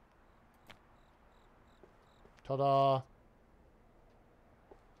 Ta-da!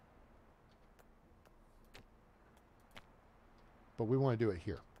 But we want to do it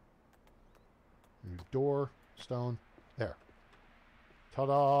here. Door, stone, there.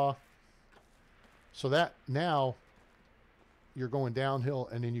 Ta-da! So that now you're going downhill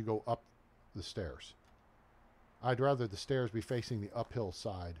and then you go up the stairs. I'd rather the stairs be facing the uphill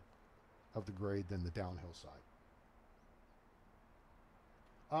side of the grade than the downhill side.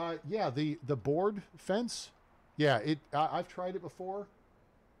 Yeah, the board fence. Yeah, I've tried it before.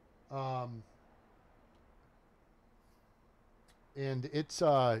 And it's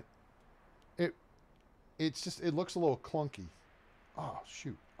just, it looks a little clunky. Oh,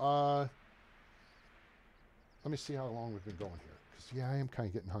 shoot. Let me see how long we've been going here. Because, yeah, I am kind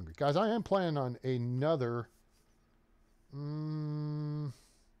of getting hungry. Guys, I am planning on another... 6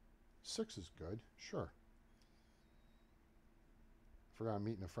 is good. Sure. Forgot I'm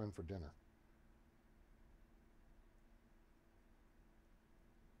meeting a friend for dinner.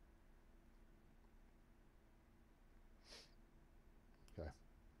 Okay.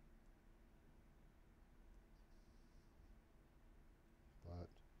 But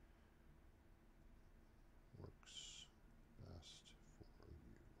works best for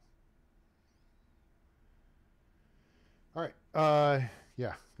you. All right.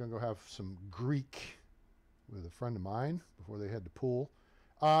 Yeah, gonna go have some Greek with a friend of mine before they head to pool.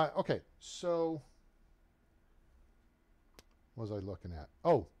 Okay, so what was I looking at?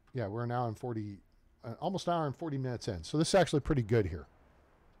 Oh, yeah, we're now in 40, almost an hour and 40 minutes in. So this is actually pretty good here.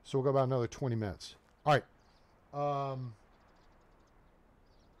 So we'll go about another 20 minutes. All right.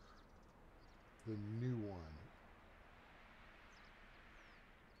 The new one.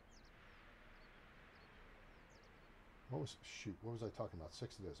 What was I talking about?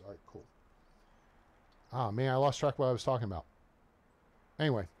 6 it is. All right, cool. Ah, man, I lost track of what I was talking about.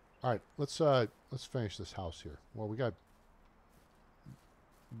 Anyway, all right, let's finish this house here. Well,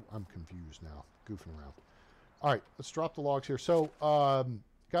 I'm confused now, goofing around. All right, let's drop the logs here. So,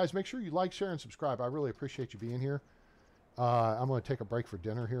 guys, make sure you like, share, and subscribe. I really appreciate you being here. I'm going to take a break for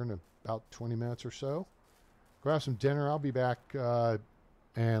dinner here in about 20 minutes or so. Go have some dinner. I'll be back,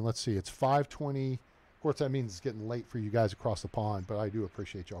 and let's see, it's 5:20. Of course, that means it's getting late for you guys across the pond, but I do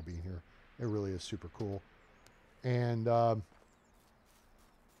appreciate y'all being here. It really is super cool. And I'm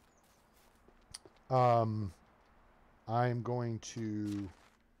going to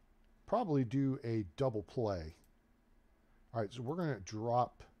probably do a double play. All right, so we're going to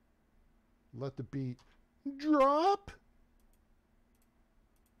drop, let the beat drop.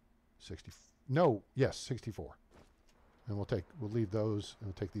 60, no, yes, 64. And we'll leave those, and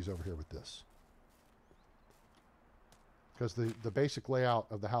we'll take these over here with this. Because the basic layout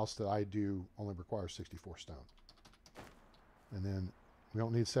of the house that I do only requires 64 stone. And then we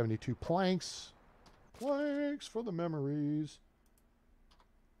don't need 72 planks. Planks for the memories.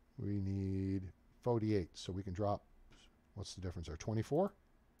 We need 48, so we can drop, what's the difference there, 24?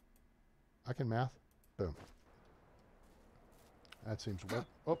 I can math. Boom. That seems well.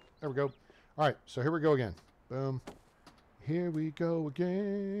 Oh, there we go. All right, so here we go again. Boom. Here we go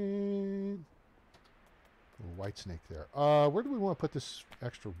again. White snake there. Where do we want to put this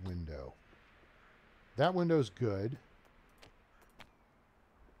extra window? That window's good.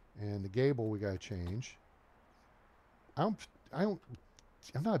 And the gable we got to change. I'm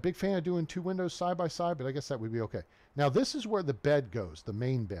not a big fan of doing 2 windows side by side, but I guess that would be okay. Now this is where the bed goes, the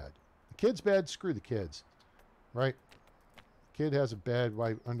main bed. The kid's bed, screw the kids, right? Kid has a bed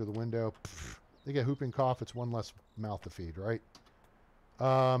right under the window. Pfft, they get whooping cough. It's one less mouth to feed, right?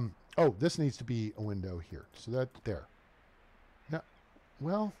 Oh, this needs to be a window here. So that there. Now,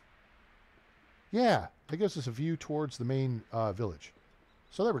 well, yeah, that gives us a view towards the main village.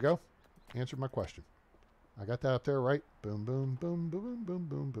 So there we go. Answered my question. I got that up there, right? Boom, boom, boom, boom, boom,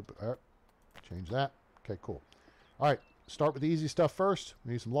 boom, boom. All right. Change that. Okay, cool. All right. Start with the easy stuff first.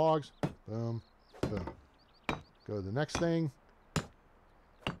 We need some logs. Boom, boom. Go to the next thing.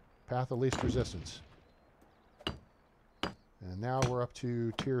 Path of least resistance. And now we're up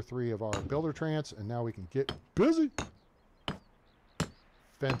to tier 3 of our builder trance, and now we can get busy.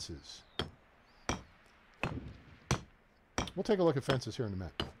 Fences. We'll take a look at fences here in a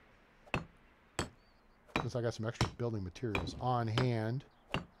minute. Since I got some extra building materials on hand.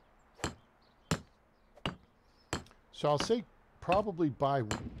 So I'll say probably by,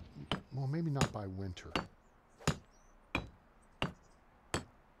 well, maybe not by winter.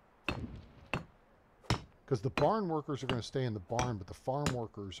 Because the barn workers are going to stay in the barn, but the farm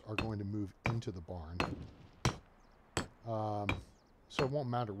workers are going to move into the barn. So it won't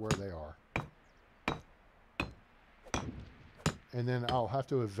matter where they are. And then I'll have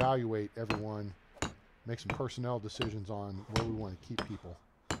to evaluate everyone, make some personnel decisions on where we want to keep people.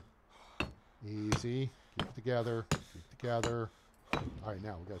 Easy. Keep it together. Keep it together. All right,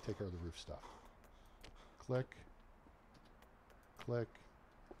 now we've got to take care of the roof stuff. Click. Click.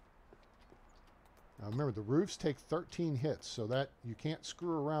 Now remember, the roofs take 13 hits, so that you can't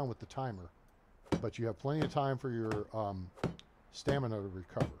screw around with the timer. But you have plenty of time for your stamina to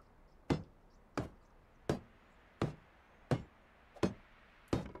recover.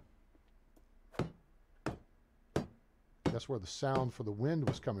 That's where the sound for the wind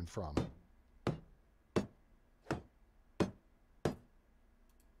was coming from.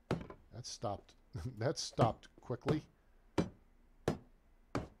 That stopped. That stopped quickly.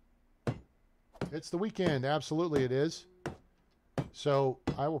 It's the weekend. Absolutely it is. So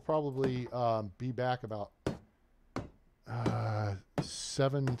I will probably be back about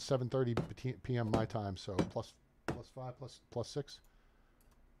 7:30 p.m. my time. So plus 5, plus 6.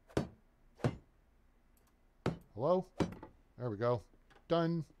 Hello? There we go.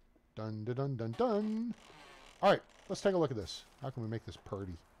 Done. Done, done, done, done, done. All right, let's take a look at this. How can we make this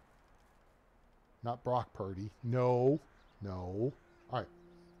Purdy? Not Brock Purdy. No. No. All right.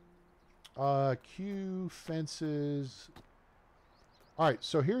 Q fences. All right,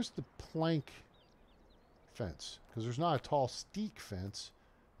 so here's the plank fence. Because there's not a tall, steep fence.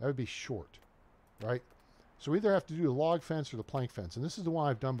 That would be short, right? So we either have to do the log fence or the plank fence. And this is the one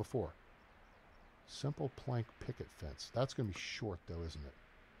I've done before. Simple plank picket fence. That's going to be short, though, isn't it?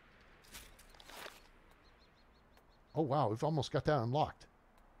 Oh, wow. We've almost got that unlocked.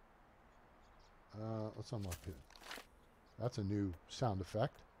 Let's unlock it. That's a new sound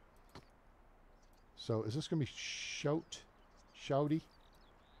effect. So is this going to be shouty?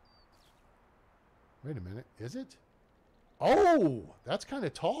 Wait a minute. Is it? Oh, that's kind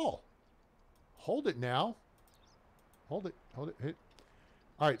of tall. Hold it now. Hold it. Hold it. Hit.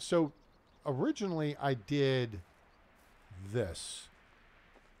 All right. So originally I did this.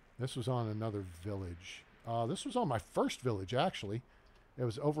 This was on another village. This was on my first village, actually. It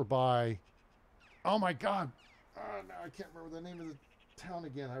was over by... Oh, my God. No, I can't remember the name of the town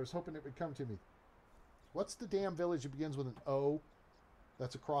again. I was hoping it would come to me. What's the damn village that begins with an O?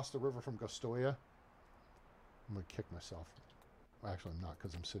 That's across the river from Gostoya. I'm going to kick myself. Well, actually, I'm not,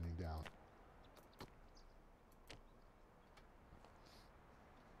 because I'm sitting down.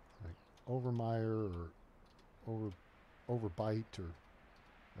 Like Overmeyer or Overbite.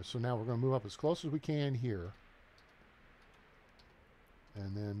 So now we're going to move up as close as we can here.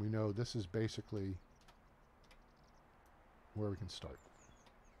 And then we know this is basically where we can start.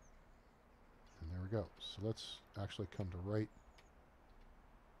 And there we go. So let's actually come to right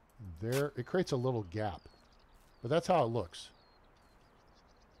there. It creates a little gap. But that's how it looks.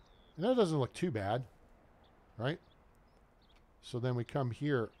 And that doesn't look too bad. Right? So then we come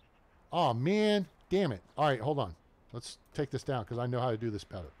here. Oh, man. Damn it. All right, hold on. Let's take this down because I know how to do this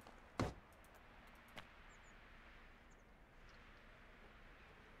better.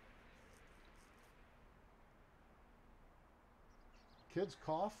 Kids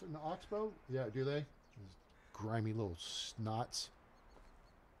cough in the Oxbow? Yeah, do they? These grimy little snots.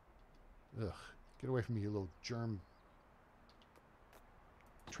 Ugh. Get away from me, you little germ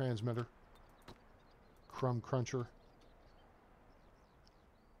transmitter. Crumb cruncher.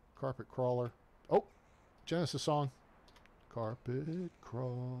 Carpet crawler. Oh! Genesis song. Carpet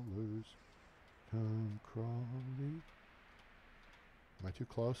crawlers, come crawling. Am I too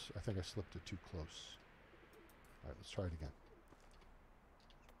close? I think I slipped it too close. All right, let's try it again.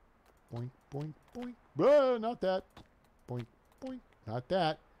 Boink, boink, boink. Whoa, not that. Boink, boink. Not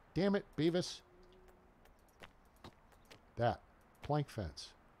that. Damn it, Beavis. That. Plank fence.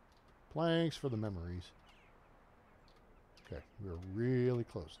 Planks for the memories. Okay, we're really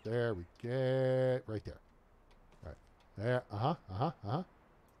close. There we get. Right there. Right. There.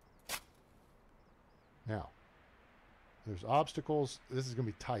 Now, there's obstacles. This is going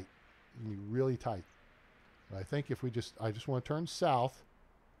to be tight. It's going to be really tight. But I think if we I just want to turn south.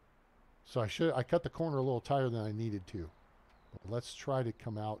 So I cut the corner a little tighter than I needed to. But let's try to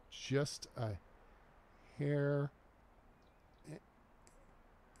come out just a hair.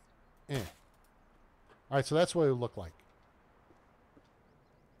 All right, so that's what it would look like.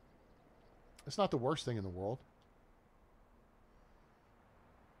 It's not the worst thing in the world.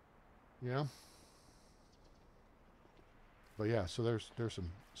 You know? But yeah, so there's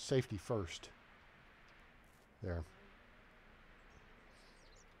some safety first. There.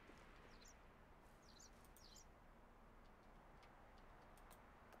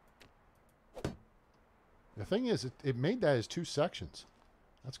 The thing is, it made that as 2 sections.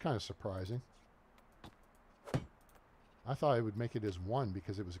 That's kind of surprising. I thought it would make it as 1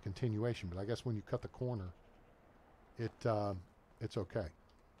 because it was a continuation, but I guess when you cut the corner, it's okay.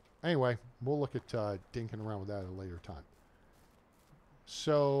 Anyway, we'll look at dinking around with that at a later time.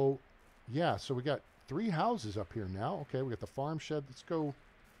 So, yeah, so we got 3 houses up here now. Okay, we got the farm shed. Let's go.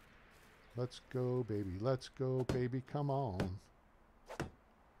 Let's go, baby. Let's go, baby. Come on.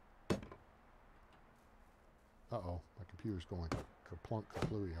 Uh-oh, my computer's going kaplunk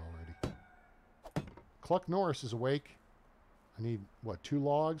kaplooey already. Cluck Norris is awake. I need, what, 2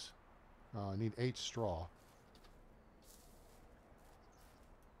 logs? I need 8 straw.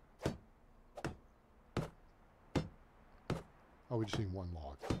 Oh, we just need 1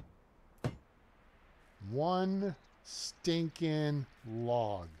 log. 1 stinking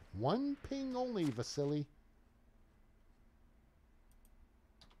log. 1 ping only, Vasily.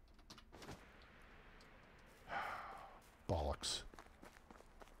 Bollocks.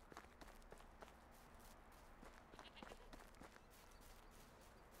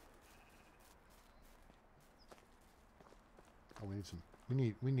 Oh,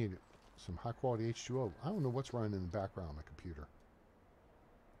 we need some high quality H2O. I don't know what's running in the background on my computer.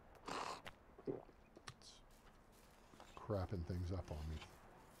 It's crapping things up on me.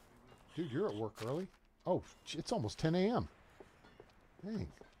 Dude, you're at work early? Oh, it's almost 10 a.m.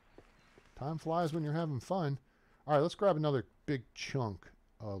 Dang. Time flies when you're having fun. All right, let's grab another big chunk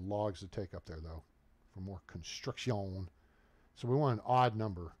of logs to take up there, though, for more construction. So we want an odd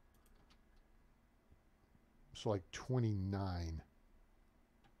number. So like 29.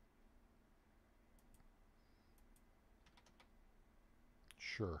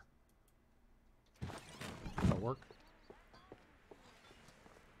 Sure. That'll work.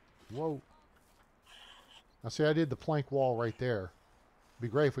 Whoa. Now see, I did the plank wall right there. It'd be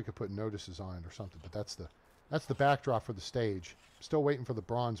great if we could put notices on it or something, but that's the backdrop for the stage. Still waiting for the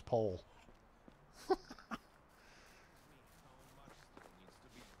bronze pole.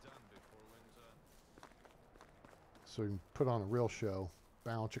 So we can put on a real show.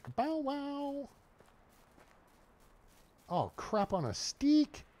 Bow chicka bow wow. Oh, crap on a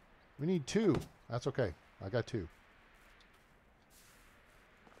steak. We need 2. That's okay. I got 2.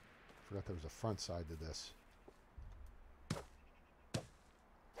 Forgot there was a front side to this.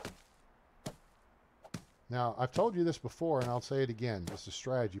 Now, I've told you this before, and I'll say it again. This is a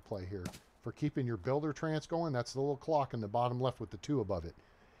strategy play here. For keeping your builder trance going, that's the little clock in the bottom left with the 2 above it.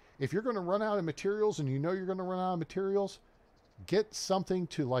 If you're going to run out of materials, and you know you're going to run out of materials, get something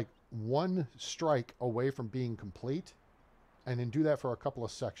to like 1 strike away from being complete, and then do that for a couple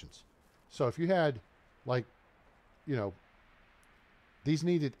of sections. So if you had, like, you know, these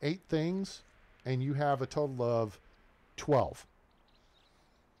needed 8 things, and you have a total of 12.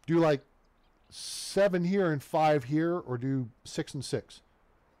 Do like 7 here and 5 here, or do 6 and 6.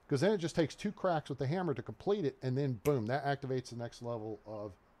 Because then it just takes 2 cracks with the hammer to complete it, and then boom, that activates the next level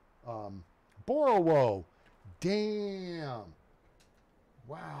of Borowo. Damn.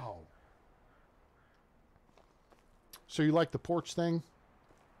 Wow. So you like the porch thing?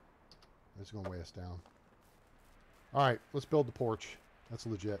 It's going to weigh us down. All right, let's build the porch. That's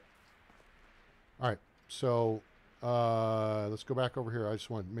legit. All right, so let's go back over here. I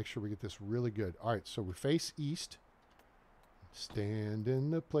just want to make sure we get this really good. All right, so we face east. Stand in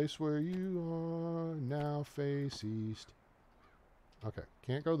the place where you are. Now face east. Okay,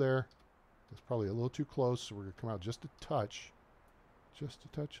 can't go there. That's probably a little too close, so we're going to come out just a touch. Just a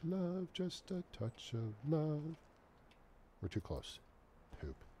touch of love, just a touch of love. We're too close.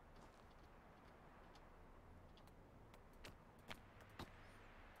 Poop.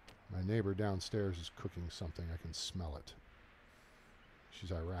 My neighbor downstairs is cooking something. I can smell it.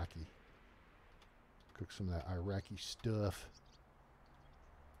 She's Iraqi. Cook some of that Iraqi stuff.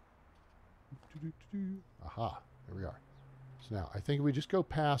 Aha. There we are. So now, I think if we just go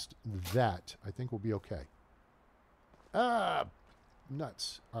past that, I think we'll be okay. Ah!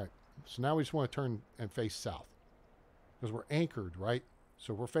 Nuts. All right. So now we just want to turn and face south. Because we're anchored, right?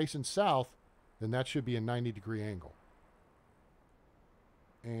 So if we're facing south, then that should be a 90-degree angle.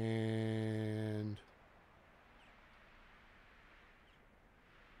 And...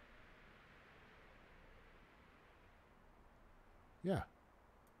 yeah.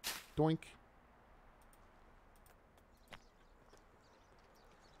 Doink.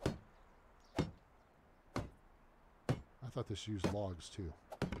 I thought this used logs too.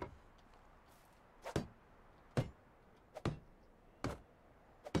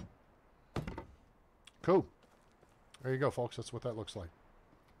 Cool. There you go, folks. That's what that looks like.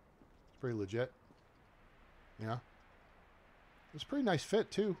 It's pretty legit. Yeah. It's a pretty nice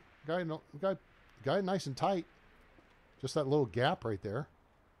fit too. Guy nice and tight. Just that little gap right there.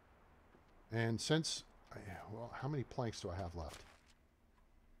 And since, well, how many planks do I have left?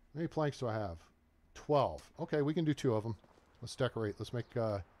 How many planks do I have? 12. Okay, we can do 2 of them. Let's decorate. Let's make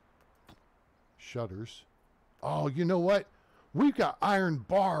shutters. Oh, you know what? We've got iron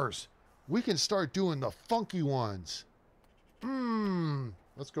bars. We can start doing the funky ones.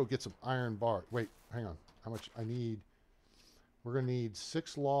 Let's go get some iron bar. Wait, hang on. How much I need? We're going to need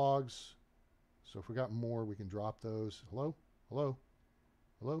 6 logs. So if we got more, we can drop those. Hello? Hello?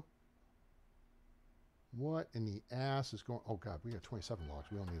 Hello? What in the ass is going... oh, God, we got 27 logs.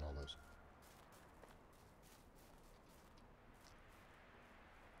 We don't need all those.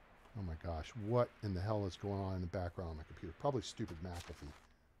 Oh, my gosh. What in the hell is going on in the background on my computer? Probably stupid McAfee.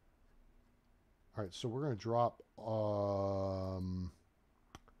 All right, so we're going to drop...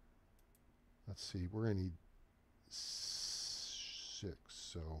 let's see. We're going to need 6.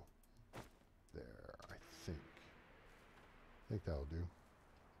 So... there, I think. I think that'll do.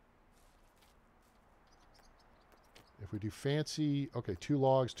 If we do fancy, okay, 2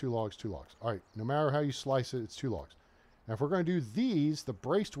 logs, 2 logs, 2 logs. All right, no matter how you slice it, it's 2 logs. Now, if we're going to do these, the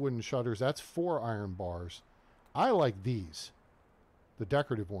braced wooden shutters, that's 4 iron bars. I like these, the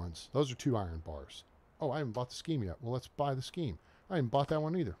decorative ones. Those are 2 iron bars. Oh, I haven't bought the scheme yet. Well, let's buy the scheme. I haven't bought that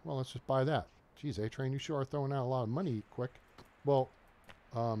one either. Well, let's just buy that. Geez, A-Train, you sure are throwing out a lot of money quick. Well,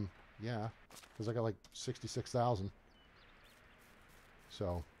 yeah, because I got like 66,000.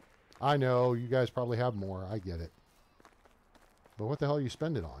 So, I know you guys probably have more. I get it. But what the hell are you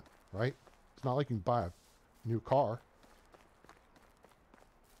spending on, right? It's not like you can buy a new car.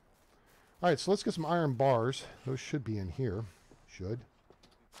 All right, so let's get some iron bars. Those should be in here. Should.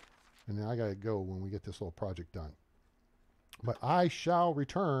 And then I got to go when we get this little project done. But I shall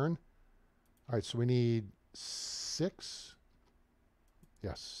return. All right, so we need 6.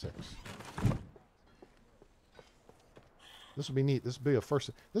 Yes, 6. This will be neat. This will be a first.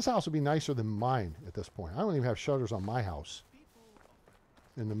 This house will be nicer than mine at this point. I don't even have shutters on my house.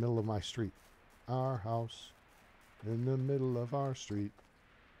 In the middle of my street. Our house. In the middle of our street.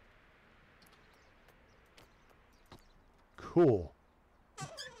 Cool.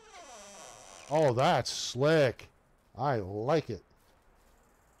 Oh, that's slick. I like it.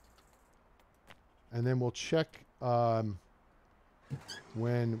 And then we'll check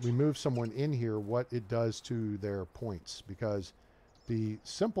when we move someone in here what it does to their points, because the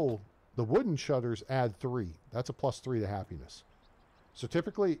wooden shutters add 3. That's a +3 to happiness. So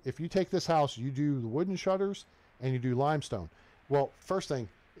typically, if you take this house, you do the wooden shutters and you do limestone. Well, first thing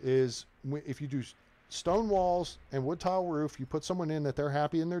is if you do stone walls and wood tile roof, you put someone in that they're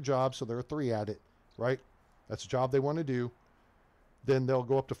happy in their job, so they're a 3 at it, right? That's a job they want to do. Then they'll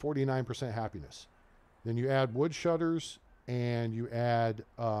go up to 49% happiness. Then you add wood shutters and you add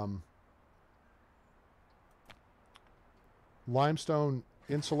limestone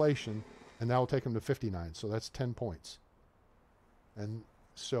insulation, and that will take them to 59. So that's 10 points. And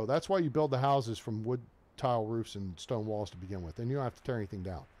so that's why you build the houses from wood tile roofs and stone walls to begin with. And you don't have to tear anything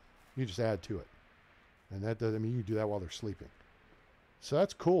down. You just add to it. And that doesn't mean you do that while they're sleeping. So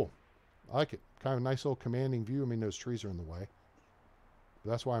that's cool. I like it. Kind of a nice little commanding view. I mean, those trees are in the way.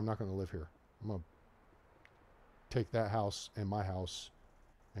 But that's why I'm not going to live here. I'm going to take that house and my house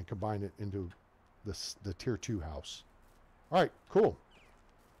and combine it into the tier 2 house. All right, cool.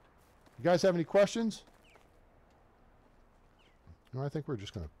 You guys have any questions? No, I think we're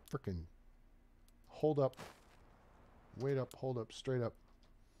just going to frickin' hold up, wait up, hold up, straight up,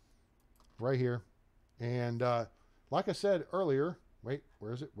 right here. And like I said earlier, wait,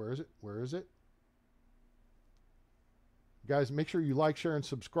 where is it? Where is it? Where is it? Guys, make sure you like, share, and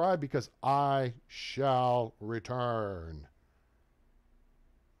subscribe because I shall return.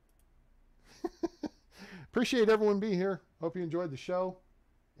 Appreciate everyone being here. Hope you enjoyed the show.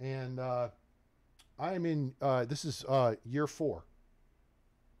 And I am in, this is year 4.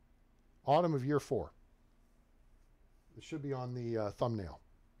 Autumn of year 4. It should be on the thumbnail.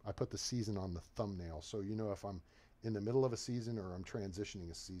 I put the season on the thumbnail so you know if I'm in the middle of a season or I'm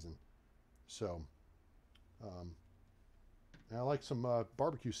transitioning a season. So, and I like some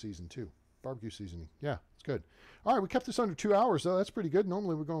barbecue season too. Barbecue seasoning. Yeah, it's good. All right, we kept this under 2 hours though. That's pretty good.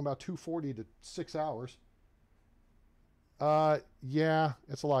 Normally we're going about 240 to 6 hours. Yeah,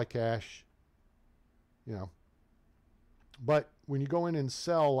 it's a lot of cash. You know. But when you go in and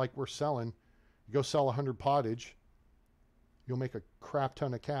sell like we're selling, you go sell 100 pottage, you'll make a crap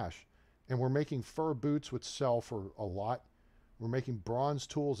ton of cash. And we're making fur boots which sell for a lot. We're making bronze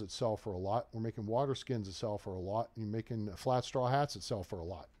tools that sell for a lot. We're making water skins that sell for a lot. You're making flat straw hats that sell for a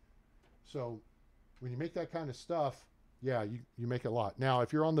lot. So when you make that kind of stuff, yeah, you make a lot. Now,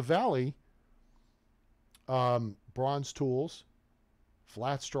 if you're on the valley, bronze tools,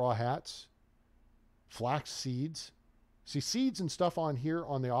 flat straw hats, flax seeds. See, seeds and stuff on here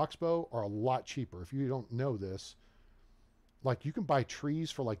on the Oxbow are a lot cheaper. If you don't know this, like you can buy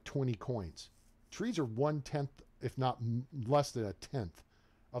trees for like 20 coins. Trees are 1/10, if not less than 1/10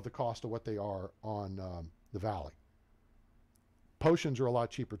 of the cost of what they are on the valley. Potions are a lot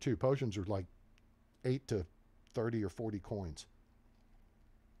cheaper too. Potions are like 8 to 30 or 40 coins.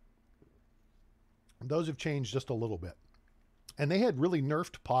 And those have changed just a little bit. And they had really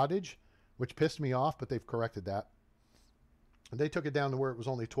nerfed pottage, which pissed me off, but they've corrected that. And they took it down to where it was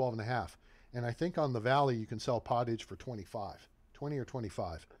only 12.5. And I think on the valley you can sell pottage for 25, 20 or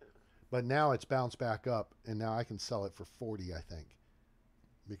 25. But now it's bounced back up, and now I can sell it for 40, I think,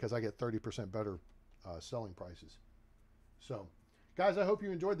 because I get 30% better selling prices. So, guys, I hope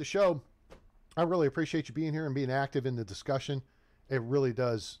you enjoyed the show. I really appreciate you being here and being active in the discussion. It really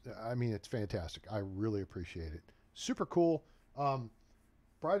does. I mean, it's fantastic. I really appreciate it. Super cool.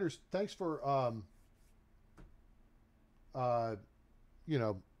 Briders, thanks for, you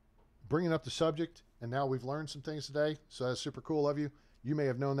know, bringing up the subject. And now we've learned some things today. So that's super cool of you. You may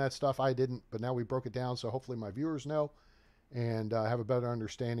have known that stuff. I didn't, but now we broke it down. So hopefully my viewers know and have a better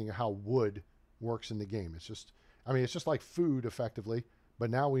understanding of how wood works in the game. It's just, I mean, it's just like food effectively,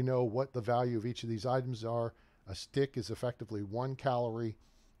 but now we know what the value of each of these items are. A stick is effectively 1 calorie.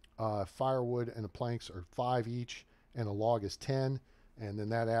 Firewood and the planks are 5 each, and a log is 10. And then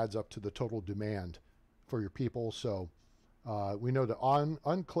that adds up to the total demand for your people. So we know to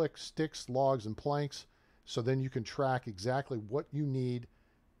unclick sticks, logs, and planks. So then you can track exactly what you need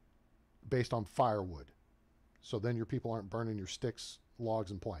based on firewood. So then your people aren't burning your sticks,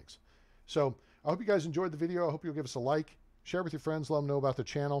 logs, and planks. So I hope you guys enjoyed the video. I hope you'll give us a like, share with your friends, let them know about the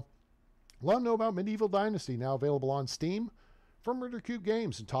channel. Let them know about Medieval Dynasty, now available on Steam from Murder Cube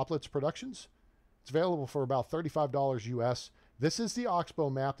Games and Toplets Productions. It's available for about $35 US. This is the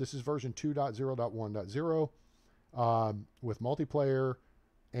Oxbow map. This is version 2.0.1.0 with multiplayer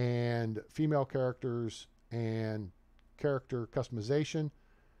and female characters and character customization.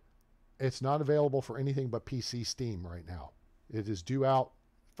 It's not available for anything but PC Steam right now. It is due out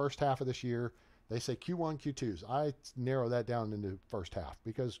first half of this year. They say Q1, Q2s. I narrow that down into first half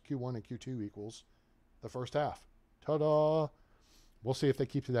because Q1 and Q2 equals the first half. Ta-da! We'll see if they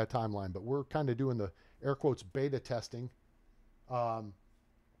keep to that timeline, but we're kind of doing the air quotes beta testing to,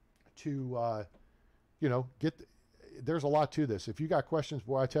 you know, there's a lot to this. If you got questions,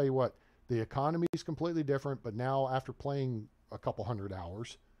 boy, I tell you what, the economy is completely different, but now after playing a couple hundred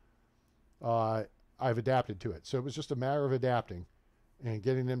hours, I've adapted to it. So it was just a matter of adapting and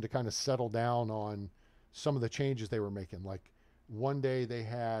getting them to kind of settle down on some of the changes they were making. Like one day they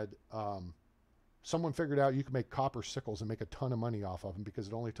had, someone figured out you could make copper sickles and make a ton of money off of them because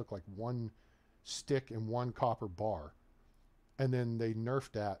it only took like 1 stick and 1 copper bar. And then they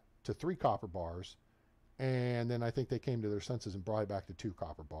nerfed that to 3 copper bars. And then I think they came to their senses and brought it back to 2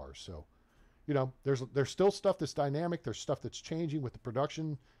 copper bars. So, you know, there's still stuff that's dynamic. There's stuff that's changing with the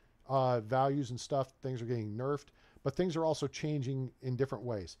production values and stuff. Things are getting nerfed, but things are also changing in different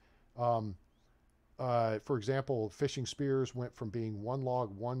ways. For example, fishing spears went from being 1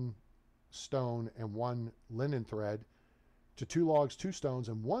 log, 1 stone, and 1 linen thread to 2 logs, 2 stones,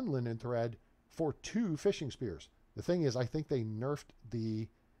 and 1 linen thread for 2 fishing spears. The thing is, I think they nerfed the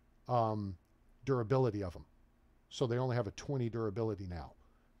durability of them. So they only have a 20 durability now.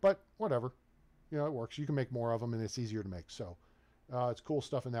 But whatever. you know, it works. You can make more of them, and it's easier to make. So it's cool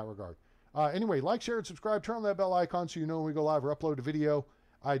stuff in that regard. Anyway, like, share, and subscribe. Turn on that bell icon so you know when we go live or upload a video.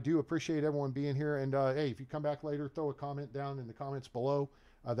 I do appreciate everyone being here. And hey, if you come back later, throw a comment down in the comments below.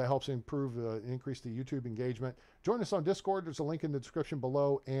 That helps improve, increase the YouTube engagement. Join us on Discord. There's a link in the description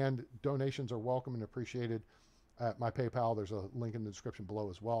below, and donations are welcome and appreciated. At my PayPal, there's a link in the description below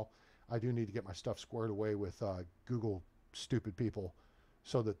as well. I do need to get my stuff squared away with Google stupid people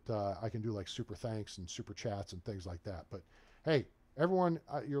so that I can do like super thanks and super chats and things like that. But hey, everyone,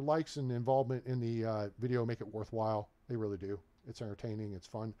 your likes and involvement in the video make it worthwhile. They really do. It's entertaining. It's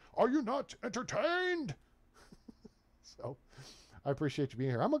fun. Are you not entertained? So I appreciate you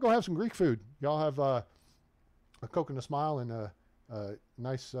being here. I'm going to go have some Greek food. Y'all have a Coke and a smile and a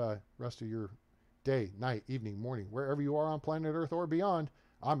nice rest of your day, night, evening, morning, wherever you are on planet Earth or beyond.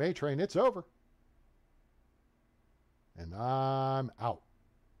 I'm A-Train. It's over. And I'm out.